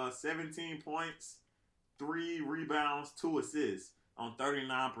 17 points, 3 rebounds, 2 assists on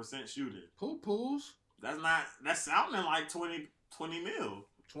 39% shooting. Pools. That's sounding like 20 mil.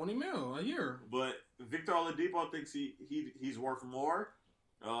 20 mil a year. But Victor Oladipo thinks he's worth more.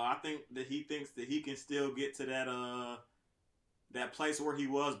 I think that he thinks that he can still get to that place where he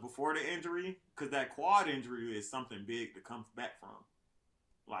was before the injury, because that quad injury is something big to come back from.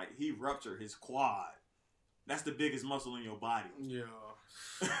 Like, he ruptured his quad. That's the biggest muscle in your body. Yeah.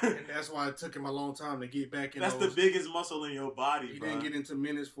 And that's why it took him a long time to get back in. That's the biggest muscle in your body, He bro. didn't get into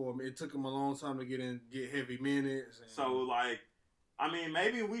minutes for him. It took him a long time to get heavy minutes. So, like, I mean,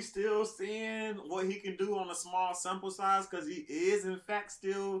 maybe we still seeing what he can do on a small sample size because he is, in fact,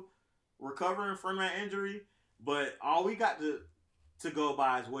 still recovering from that injury. But all we got to go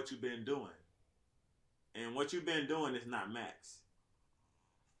by is what you've been doing. And what you've been doing is not max.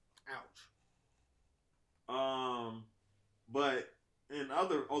 Ouch. But in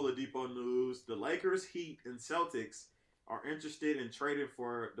other Oladipo news, the Lakers, Heat, and Celtics are interested in trading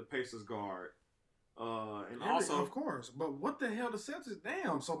for the Pacers guard. Also, of course, but what the hell, the Celtics?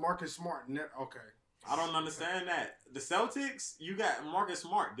 Damn, so Marcus Smart. Okay, I don't understand that. The Celtics, you got Marcus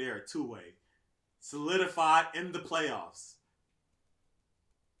Smart there, 2-way, solidified in the playoffs.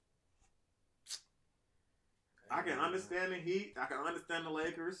 I can understand the Heat. I can understand the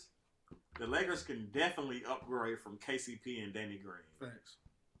Lakers. The Lakers can definitely upgrade from KCP and Danny Green. Thanks.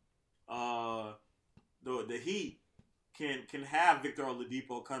 The Heat can have Victor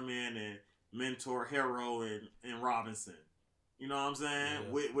Oladipo come in and mentor Harrow and Robinson. You know what I'm saying?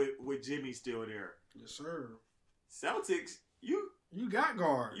 Yeah. With Jimmy still there. Yes, sir. Celtics, you got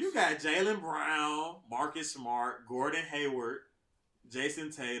guards. You got Jaylen Brown, Marcus Smart, Gordon Hayward,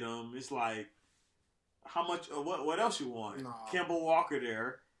 Jason Tatum. It's like, how much? What else you want? Nah. Kemba Walker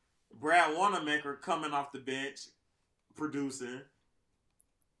there, Brad Wanamaker coming off the bench, producing.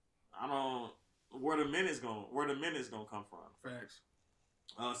 I don't where the minutes gonna come from. Facts.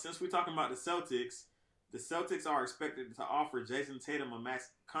 Since we're talking about the Celtics are expected to offer Jason Tatum a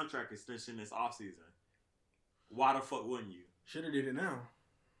max contract extension this offseason. Why the fuck wouldn't you? Should have did it now.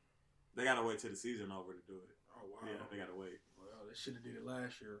 They gotta wait till the season over to do it. Oh wow. Yeah, they gotta wait. Well, they should have did it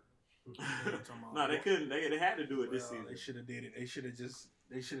last year. No, they couldn't. They had to do it this season. They should have did it. They should have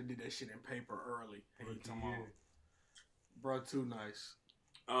did that shit in paper early. Bro, too nice.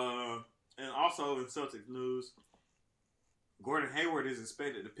 And also in Celtics news, Gordon Hayward is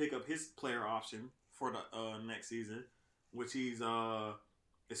expected to pick up his player option for the next season, which he's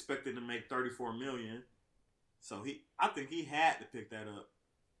expected to make $34 million. So I think he had to pick that up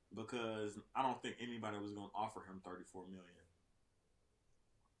because I don't think anybody was going to offer him $34 million.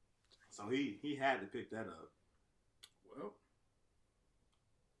 So he had to pick that up. Well,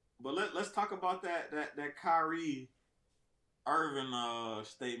 but let's talk about that Kyrie Irving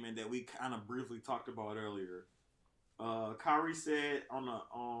statement that we kind of briefly talked about earlier. Kyrie said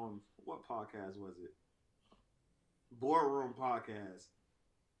on what podcast was it? Boardroom podcast.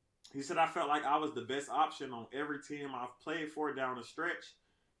 He said, I felt like I was the best option on every team I've played for down the stretch.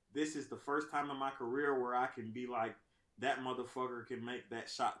 This is the first time in my career where I can be like, that motherfucker can make that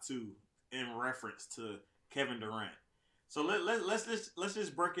shot too, in reference to Kevin Durant. So let's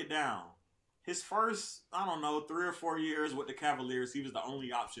just break it down. His first, 3 or 4 years with the Cavaliers, he was the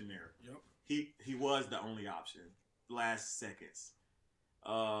only option there. Yep. He was the only option. Last seconds.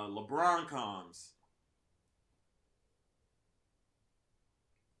 LeBron comes.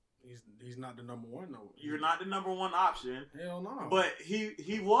 He's not the number one though. You're not the number one option. Hell no. But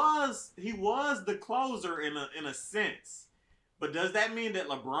he was the closer in a sense. But does that mean that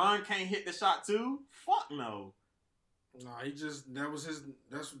LeBron can't hit the shot too? Fuck no. No,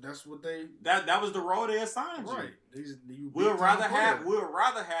 that's what they that was the role they assigned you. Right. We'll rather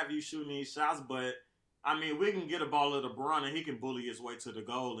have you shooting these shots, but I mean we can get a ball at LeBron and he can bully his way to the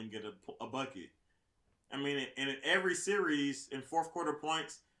goal and get a bucket. I mean, in every series in fourth quarter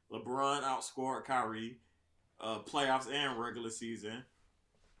points, LeBron outscored Kyrie, playoffs and regular season.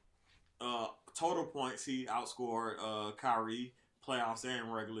 Total points he outscored Kyrie, playoffs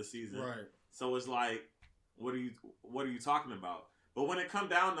and regular season. Right. So it's like, what are you talking about? But when it come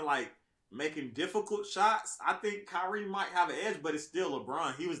down to like making difficult shots, I think Kyrie might have an edge, but it's still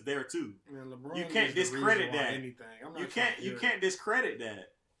LeBron. He was there too. Man, LeBron you can't discredit that. Anything. You can't discredit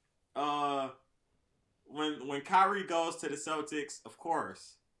that. when Kyrie goes to the Celtics, of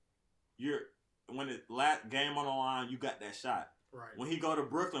course, when the last game on the line, you got that shot. Right. When he go to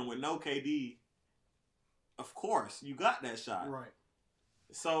Brooklyn with no KD, of course, you got that shot. Right.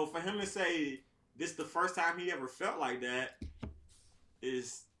 So for him to say this the first time he ever felt like that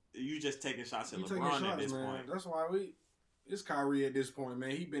is you just taking shots at LeBron at this point. That's why it's Kyrie at this point,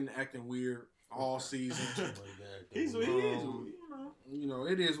 man. He been acting weird all season. He is, you know,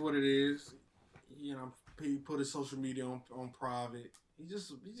 it is what it is. You know, he put his social media on private. He's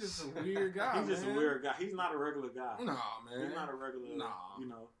just a weird guy. He's just a weird guy. He's not a regular guy. Nah, man. He's not a regular. Nah. You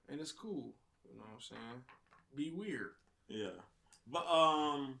know. And it's cool. You know what I'm saying? Be weird. Yeah. But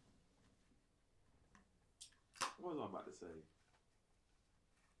what was I about to say?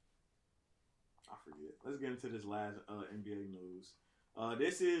 I forget. Let's get into this last NBA news.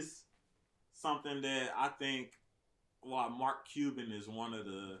 This is something that I think while Mark Cuban is one of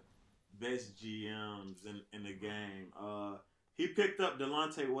the best GMs in the game. He picked up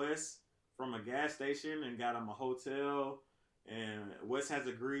Delonte West from a gas station and got him a hotel. And West has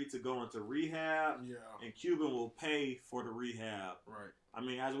agreed to go into rehab. Yeah. And Cuban will pay for the rehab. Right. I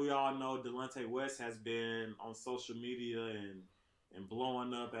mean, as we all know, Delonte West has been on social media and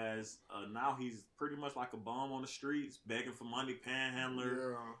blowing up as now he's pretty much like a bum on the streets, begging for money,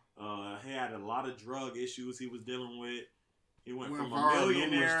 panhandler. Yeah. He had a lot of drug issues he was dealing with. He went from a viral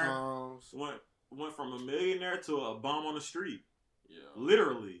millionaire. numerous times. Went from a millionaire to a bum on the street. Yeah.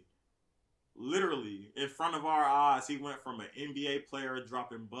 Literally, in front of our eyes, he went from an NBA player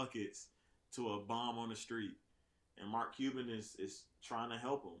dropping buckets to a bomb on the street. And Mark Cuban is trying to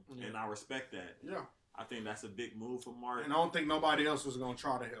help him. Yeah. And I respect that. Yeah. I think that's a big move for Mark. And I don't think nobody else was going to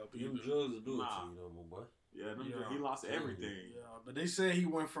try to help you. Them drugs will do it to you, though, my boy. Yeah, he lost everything. Yeah, but they said he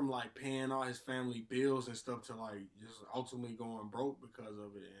went from, like, paying all his family bills and stuff to, like, just ultimately going broke because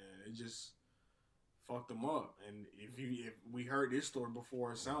of it. And it just fucked him up. And if we heard this story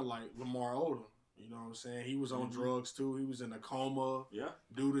before, it sounded like Lamar Odom. You know what I'm saying? He was on drugs too. He was in a coma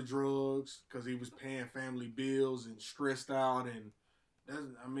due to drugs because he was paying family bills and stressed out. And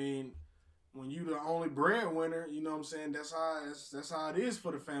when you the only breadwinner, you know what I'm saying? That's how it is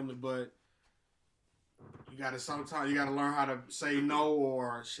for the family. But you gotta learn how to say no,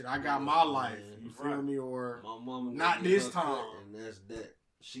 or shit. I got my life. You feel me? Or my mama not this time. And that's that.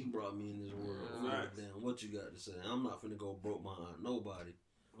 She brought me in this world. Damn, what you got to say? I'm not finna go broke behind nobody.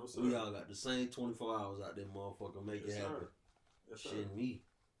 No, we all got the same 24 hours out there, motherfucker. Make it happen. Shit, me.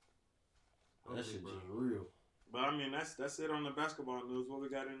 That shit just real. But I mean, that's it on the basketball news. What we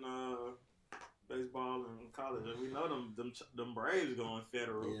got in baseball and college? And we know them Braves going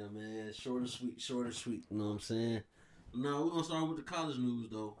federal. Yeah, man. Short and sweet. You know what I'm saying? No, we're gonna start with the college news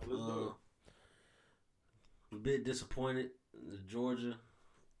though. Let's do it. A bit disappointed. Georgia.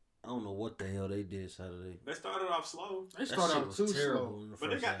 I don't know what the hell they did Saturday. They started off slow. They started off too slow. But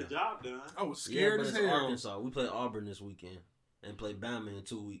they got the job done. I was scared as hell. Arkansas. We play Auburn this weekend and play Bama in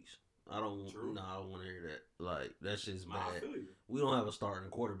 2 weeks. I don't want to hear that. Like, that shit's bad. I feel you. We don't have a starting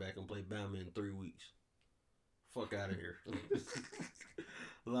quarterback and play Bama in 3 weeks. Fuck out of here.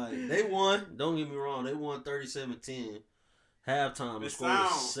 Like, they won. Don't get me wrong. They won 37-10. Halftime, the score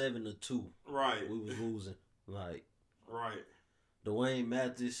was 7-2. Right. We was losing. Like, right. Dwayne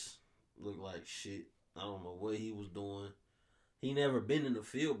Mathis looked like shit. I don't know what he was doing. He never been in the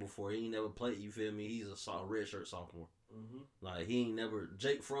field before. He ain't never played. You feel me? He's a redshirt sophomore. Mm-hmm. Like, he ain't never.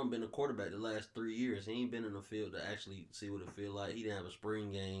 Jake Fromm been a quarterback the last 3 years. He ain't been in the field to actually see what it feel like. He didn't have a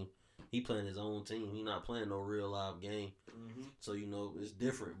spring game. He playing his own team. He not playing no real live game. Mm-hmm. So, you know, it's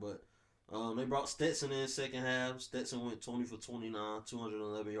different. But they brought Stetson in second half. Stetson went 20 for 29,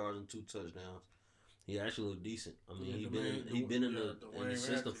 211 yards and 2 touchdowns. He actually looked decent. I mean, he been in the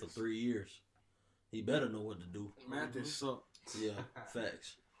system for 3 years. He better know what to do. Mathis sucked. Yeah,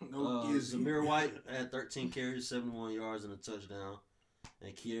 facts. Zamir White had 13 carries, 71 yards, and a touchdown.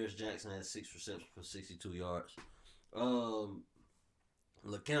 And Kearis Jackson had 6 receptions for 62 yards.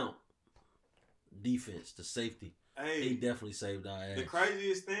 LeCount, defense, the safety. Hey, he definitely saved our ass. The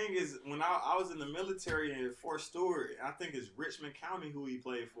craziest thing is when I was in the military in Fort Stewart, I think it's Richmond County who he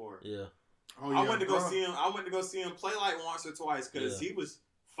played for. Yeah. Oh, yeah, I went to go see him. I went to go see him play like once or twice because he was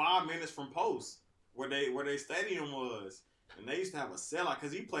 5 minutes from post where they stadium was, and they used to have a sellout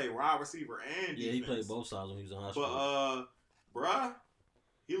because he played wide receiver and defense. Yeah, he played both sides when he was in high school. But bruh,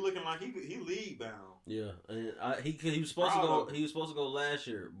 he looking like he league bound. Yeah, and he was supposed to go. He was supposed to go last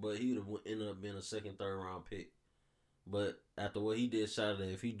year, but he would have ended up being a second, third round pick. But after what he did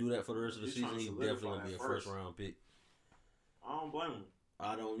Saturday, if he do that for the rest of the season, he definitely gonna be a first round pick. I don't blame him.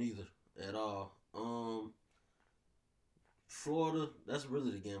 I don't either. At all. Florida, that's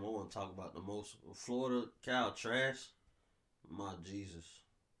really the game I want to talk about the most. Florida, Cal Trask, my Jesus.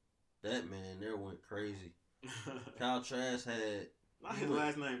 That man there went crazy. Cal Trask had... Not his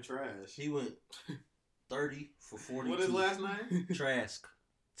last name, Trash. He went 30 for 42. What his last name? Trask.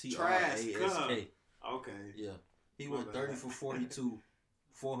 Trask. Okay. Yeah. He went 30 for 42,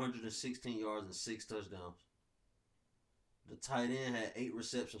 416 yards and 6 touchdowns. The tight end had 8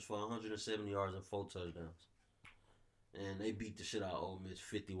 receptions for 170 yards and 4 touchdowns. And they beat the shit out of Ole Miss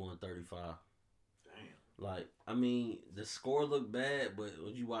 51-35. Damn. Like, I mean, the score looked bad, but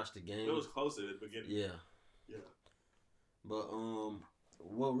when you watch the game... It was close at the beginning. Yeah. Yeah. But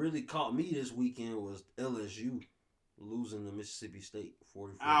what really caught me this weekend was LSU losing to Mississippi State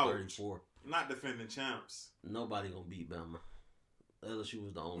 44-34. Not defending champs. Nobody gonna beat Bama. LSU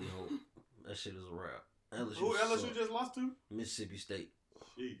was the only hope. That shit is a wrap. LSU Who LSU sucked. just lost to? Mississippi State.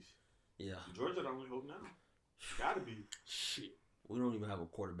 Sheesh. Yeah. Georgia the only hope now. Gotta be. Shit. We don't even have a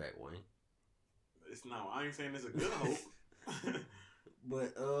quarterback, Wayne. It's not. I ain't saying it's a good hope.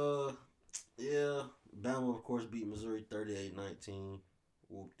 But yeah, Bama of course beat Missouri 38-19.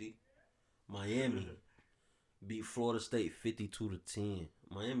 Whoop-de. Miami beat Florida State 52-10.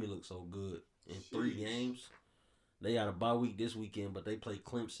 Miami looks so good in 3 games. They got a bye week this weekend, but they play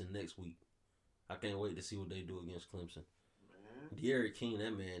Clemson next week. I can't wait to see what they do against Clemson. Man, De'Aaron King,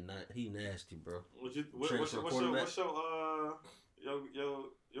 that man, he nasty, bro. What's your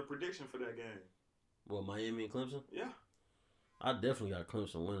prediction for that game? Well, Miami and Clemson? Yeah. I definitely got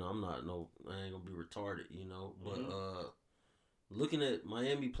Clemson winning. I ain't gonna be retarded, you know. But looking at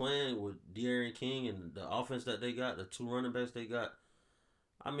Miami playing with De'Aaron King and the offense that they got, the 2 running backs they got,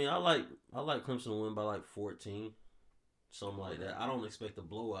 I mean, I like Clemson to win by like 14, something like that. I don't expect a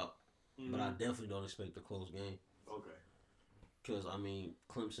blowout, but I definitely don't expect a close game. Okay. Because, I mean,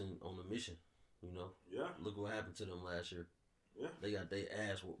 Clemson on a mission, you know. Yeah. Look what happened to them last year. Yeah. They got their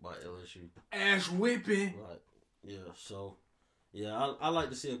ass whooped by LSU. Ass whipping. Right. Yeah, so, yeah, I like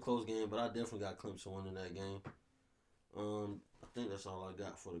to see a close game, but I definitely got Clemson winning that game. I think that's all I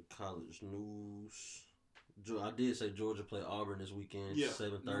got for the college news. I did say Georgia play Auburn this weekend. Yeah,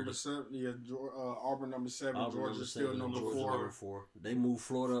 7:30. Number 7. Yeah, Auburn number 7. Auburn Georgia still number 4. They moved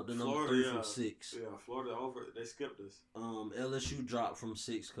Florida up to number 3 from 6. Yeah, Florida over. They skipped us. LSU dropped from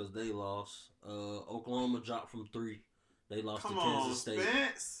 6 because they lost. Oklahoma dropped from 3. They lost to Kansas State.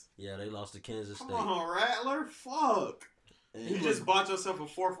 Spence. Yeah, they lost to Kansas State. Come on, Rattler. Fuck. And you just bought yourself a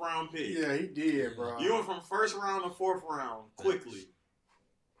 4th round pick. Yeah, he did, bro. You went from 1st round to 4th round quickly.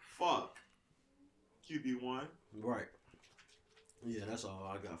 Fuck. QB1. Right. Yeah, that's all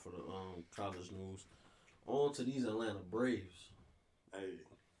I got for the college news. On to these Atlanta Braves. Hey.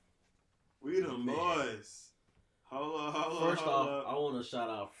 We the boys. Hold on. First off, I want to shout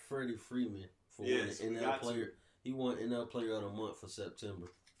out Freddie Freeman for winning NL Player. He won NL Player of the Month for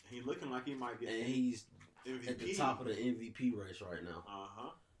September. He looking like he might get. And he's MVP. At the top of the MVP race right now.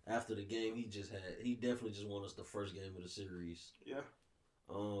 Uh-huh. After the game he definitely just won us the first game of the series. Yeah.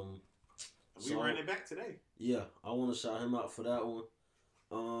 We ran it back today. Yeah, I want to shout him out for that one.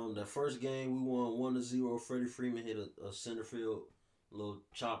 The first game we won 1-0. Freddie Freeman hit a center field little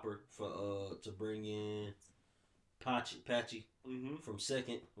chopper for to bring in Patchy from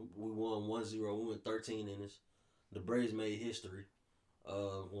second. We won 1-0. We went 13 innings. The Braves made history.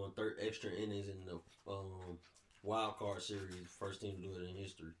 Won extra innings in the wild card series. First team to do it in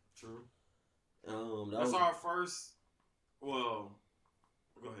history. True. That's our first. Well,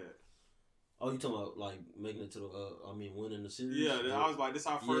 go ahead. Oh, you talking about like making it to the? Winning the series. Yeah, I was like, this is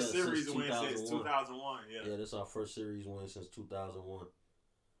our first series win since 2001. Yeah, that's our first series win since 2001.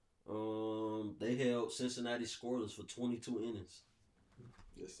 They held Cincinnati scoreless for 22 innings.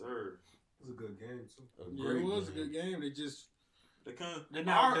 Yes, sir. It was a good game too. It was a good game. They just.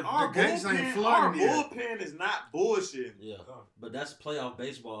 Our Gates ain't flooding. Our bullpen is not bullshit. Yeah, but that's playoff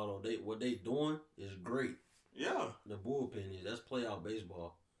baseball though. What they doing is great. Yeah, the bullpen is that's playoff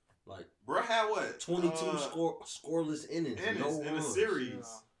baseball. Like, bro, had what 22 scoreless innings no in runs, a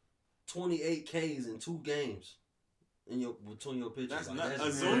series, 28 Ks in 2 games. Between your pitchers. That's not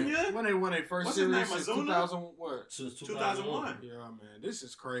Azunia. When they won their first series since 2000, what? Since 2001. Yeah, man, this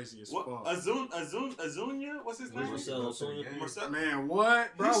is crazy as fuck. Azunia, what's his name? Marcell Azunia. Man,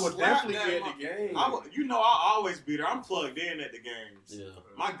 what? Bro, I would definitely get the game. I always beat her. I'm plugged in at the games. Yeah.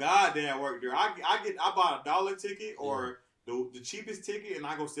 My goddad worked there. I bought a $1 ticket or the cheapest ticket, and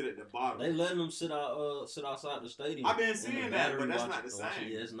I go sit at the bottom. They letting them sit outside the stadium. I've been seeing that, but that's not the same.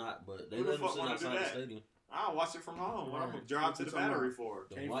 Yeah, it's not. But they let them sit outside the stadium. I'll watch it from home when I'm going to drive to the Battery for.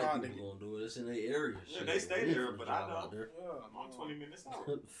 The white people going to do it. It's in their area. Yeah, they stay there, but I don't. I'm 20 minutes out.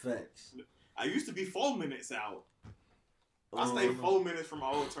 Facts. I used to be 4 minutes out. I stay 4 minutes from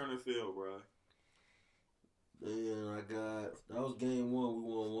Old Turner Field, bro. And that was game 1. We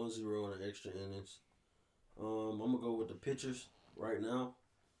won 1-0 in the extra innings. I'm gonna go with the pitchers right now.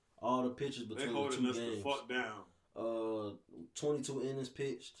 All the pitchers between the 2 games. They holding us the fuck down. 22 innings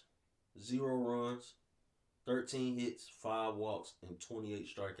pitched, 0 runs, 13 hits, 5 walks, and 28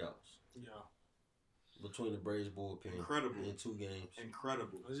 strikeouts. Yeah. Between the Braves bullpen. Incredible. In 2 games.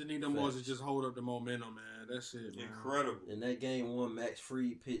 Incredible. I just need them boys to just hold up the momentum, man. That's it, man. Incredible. In that game 1, Max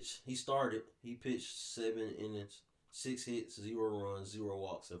Fried pitched. He started. He pitched 7 innings, 6 hits, 0 runs, 0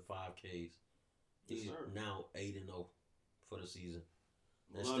 walks, and 5 Ks. He's now 8-0 for the season.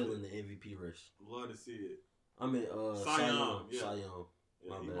 And still in the MVP race. Love to see it. I mean, Cy Young. Yeah. Cy Young.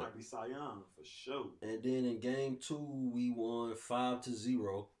 Yeah, he might be Cy Young for sure. And then in game 2, we won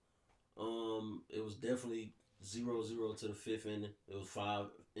 5-0. It was definitely 0-0 to the 5th inning. It was 5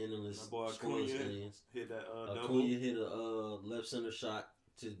 inningless scoreless innings. Hit that double. Acuna hit a left center shot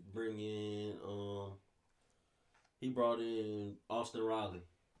to bring in. He brought in Austin Riley.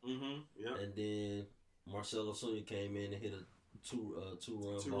 Yep. And then Marcelo Zuna came in and hit a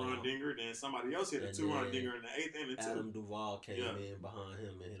two-run dinger. Then somebody else hit a 2-run dinger in the 8th inning too. Adam Duvall came in behind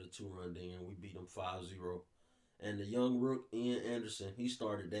him and hit a 2-run dinger, and we beat him 5-0. And the young rook Ian Anderson, he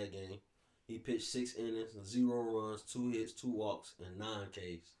started that game. He pitched 6 innings, 0 runs, 2 hits, 2 walks, and 9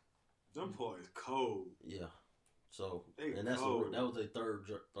 Ks. Them boys cold. Yeah. So they and that's cold. that was a third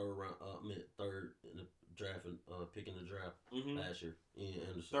round. Third in the draft pick in the draft last year. Ian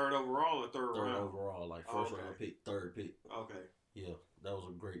Anderson. Third overall or third round? Third overall, like first round pick, third pick. Okay. Yeah, that was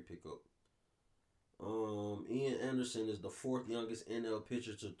a great pickup. Ian Anderson is the 4th youngest NL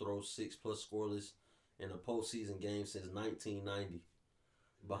pitcher to throw 6+ scoreless in a postseason game since 1990,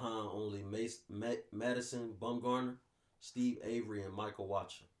 behind only Madison Bumgarner, Steve Avery, and Michael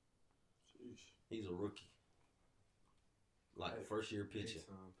Wacha. He's a rookie. Like first year pitching.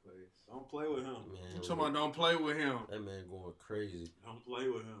 Don't play with him. Man, Somebody don't play with him. That man going crazy. Don't play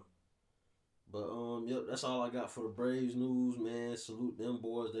with him. But yep, that's all I got for the Braves news, man. Salute them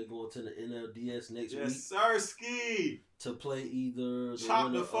boys. They going to the NLDS next week. Yes, sir, Ski. To play either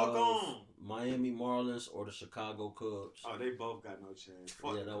Chop the fuck on Miami Marlins or the Chicago Cubs. Oh, they both got no chance.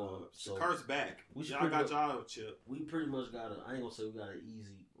 Fuck yeah, that one. So Kurt's back. Y'all got y'all chip. We pretty much got I ain't gonna say we got an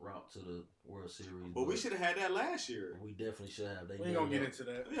easy route to the World Series. But we should have had that last year. We definitely should have. We ain't gonna get into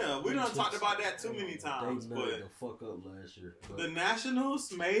that. Yeah, we done talked about that too many times. They but the fuck up last year. The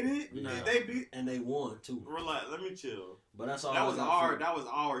Nationals made it. Yeah. They beat and they won too. Relax, let me chill. But that's all. That was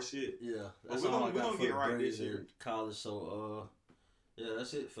our shit. Yeah, that's all I got for the Braves in college. So yeah,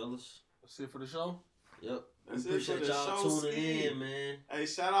 that's it, fellas. That's it for the show. Yep. That's appreciate y'all tuning in, man. Hey,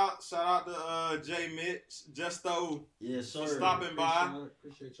 shout out to Jay Mitch, Justo. Yes, sir. For stopping by.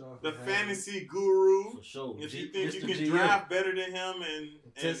 Appreciate y'all. The fantasy guru. For sure. If you think Mr. you can GM. draft better than him and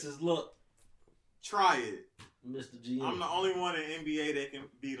test his luck, try it. Mr. GM. I'm the only one in NBA that can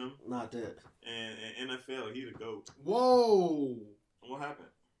beat him. Not that. And NFL, he the GOAT. Whoa. What happened?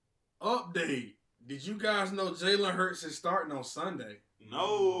 Update. Did you guys know Jalen Hurts is starting on Sunday?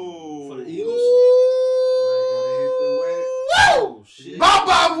 No. For the Eagles. Oh, shit.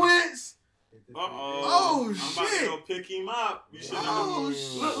 Bye-bye, Wentz. Oh, shit. I'm about to go pick him up. You should Oh,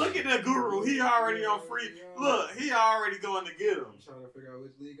 look at that guru. He already on free. Look, he already going to get him. I'm trying to figure out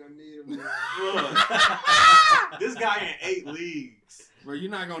which league I need him in. Look. This guy in 8 leagues. Bro,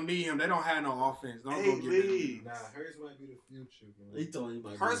 you're not going to need him. They don't have no offense. Don't 8 go get leagues. Nah, Hurts might be the future, man. He thought he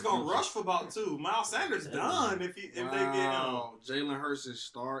might. Hurts going to rush for about 2. Miles Sanders done if they get him. Jalen Hurts is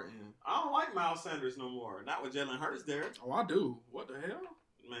starting. I don't like Miles Sanders no more. Not with Jalen Hurts there. Oh, I do. What the hell?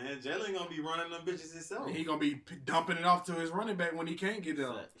 Man, Jalen gonna be running them bitches himself. He gonna be dumping it off to his running back when he can't get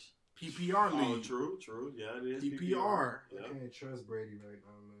up. PPR league. Oh, true. Yeah, it is PPR. I can't trust Brady right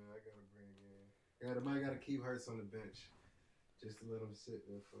now, man. I gotta bring him in. I gotta keep Hurts on the bench, just to let him sit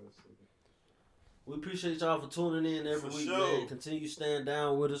there for a second. We appreciate y'all for tuning in every week, man. Continue staying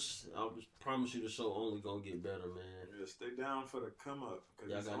down with us. I promise you the show only gonna get better, man. Yeah, stay down for the come up.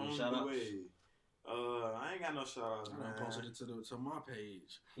 Y'all got any shout outs? I ain't got no shout outs, man. I posted it to my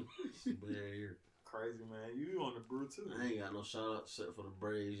page. Here. Crazy, man. You on the brew too. I ain't got no shout out except for the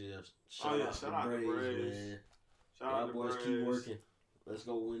Braves. Yeah. Shout out to the Braves, man. Shout out to boys, Braves. keep working. Let's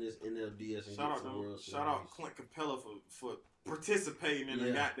go win this NLDS and get some World Series. Shout out Clint Capella for participating in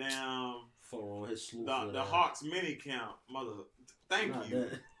the goddamn on his sloop the Hawks mini count, mother. Thank you.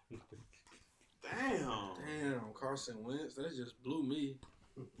 Damn, Carson Wentz. That just blew me.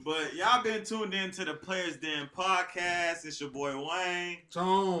 But y'all been tuned in to the Players Den podcast. It's your boy Wayne.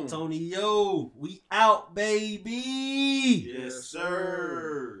 Tony, yo, we out, baby. Yes, sir.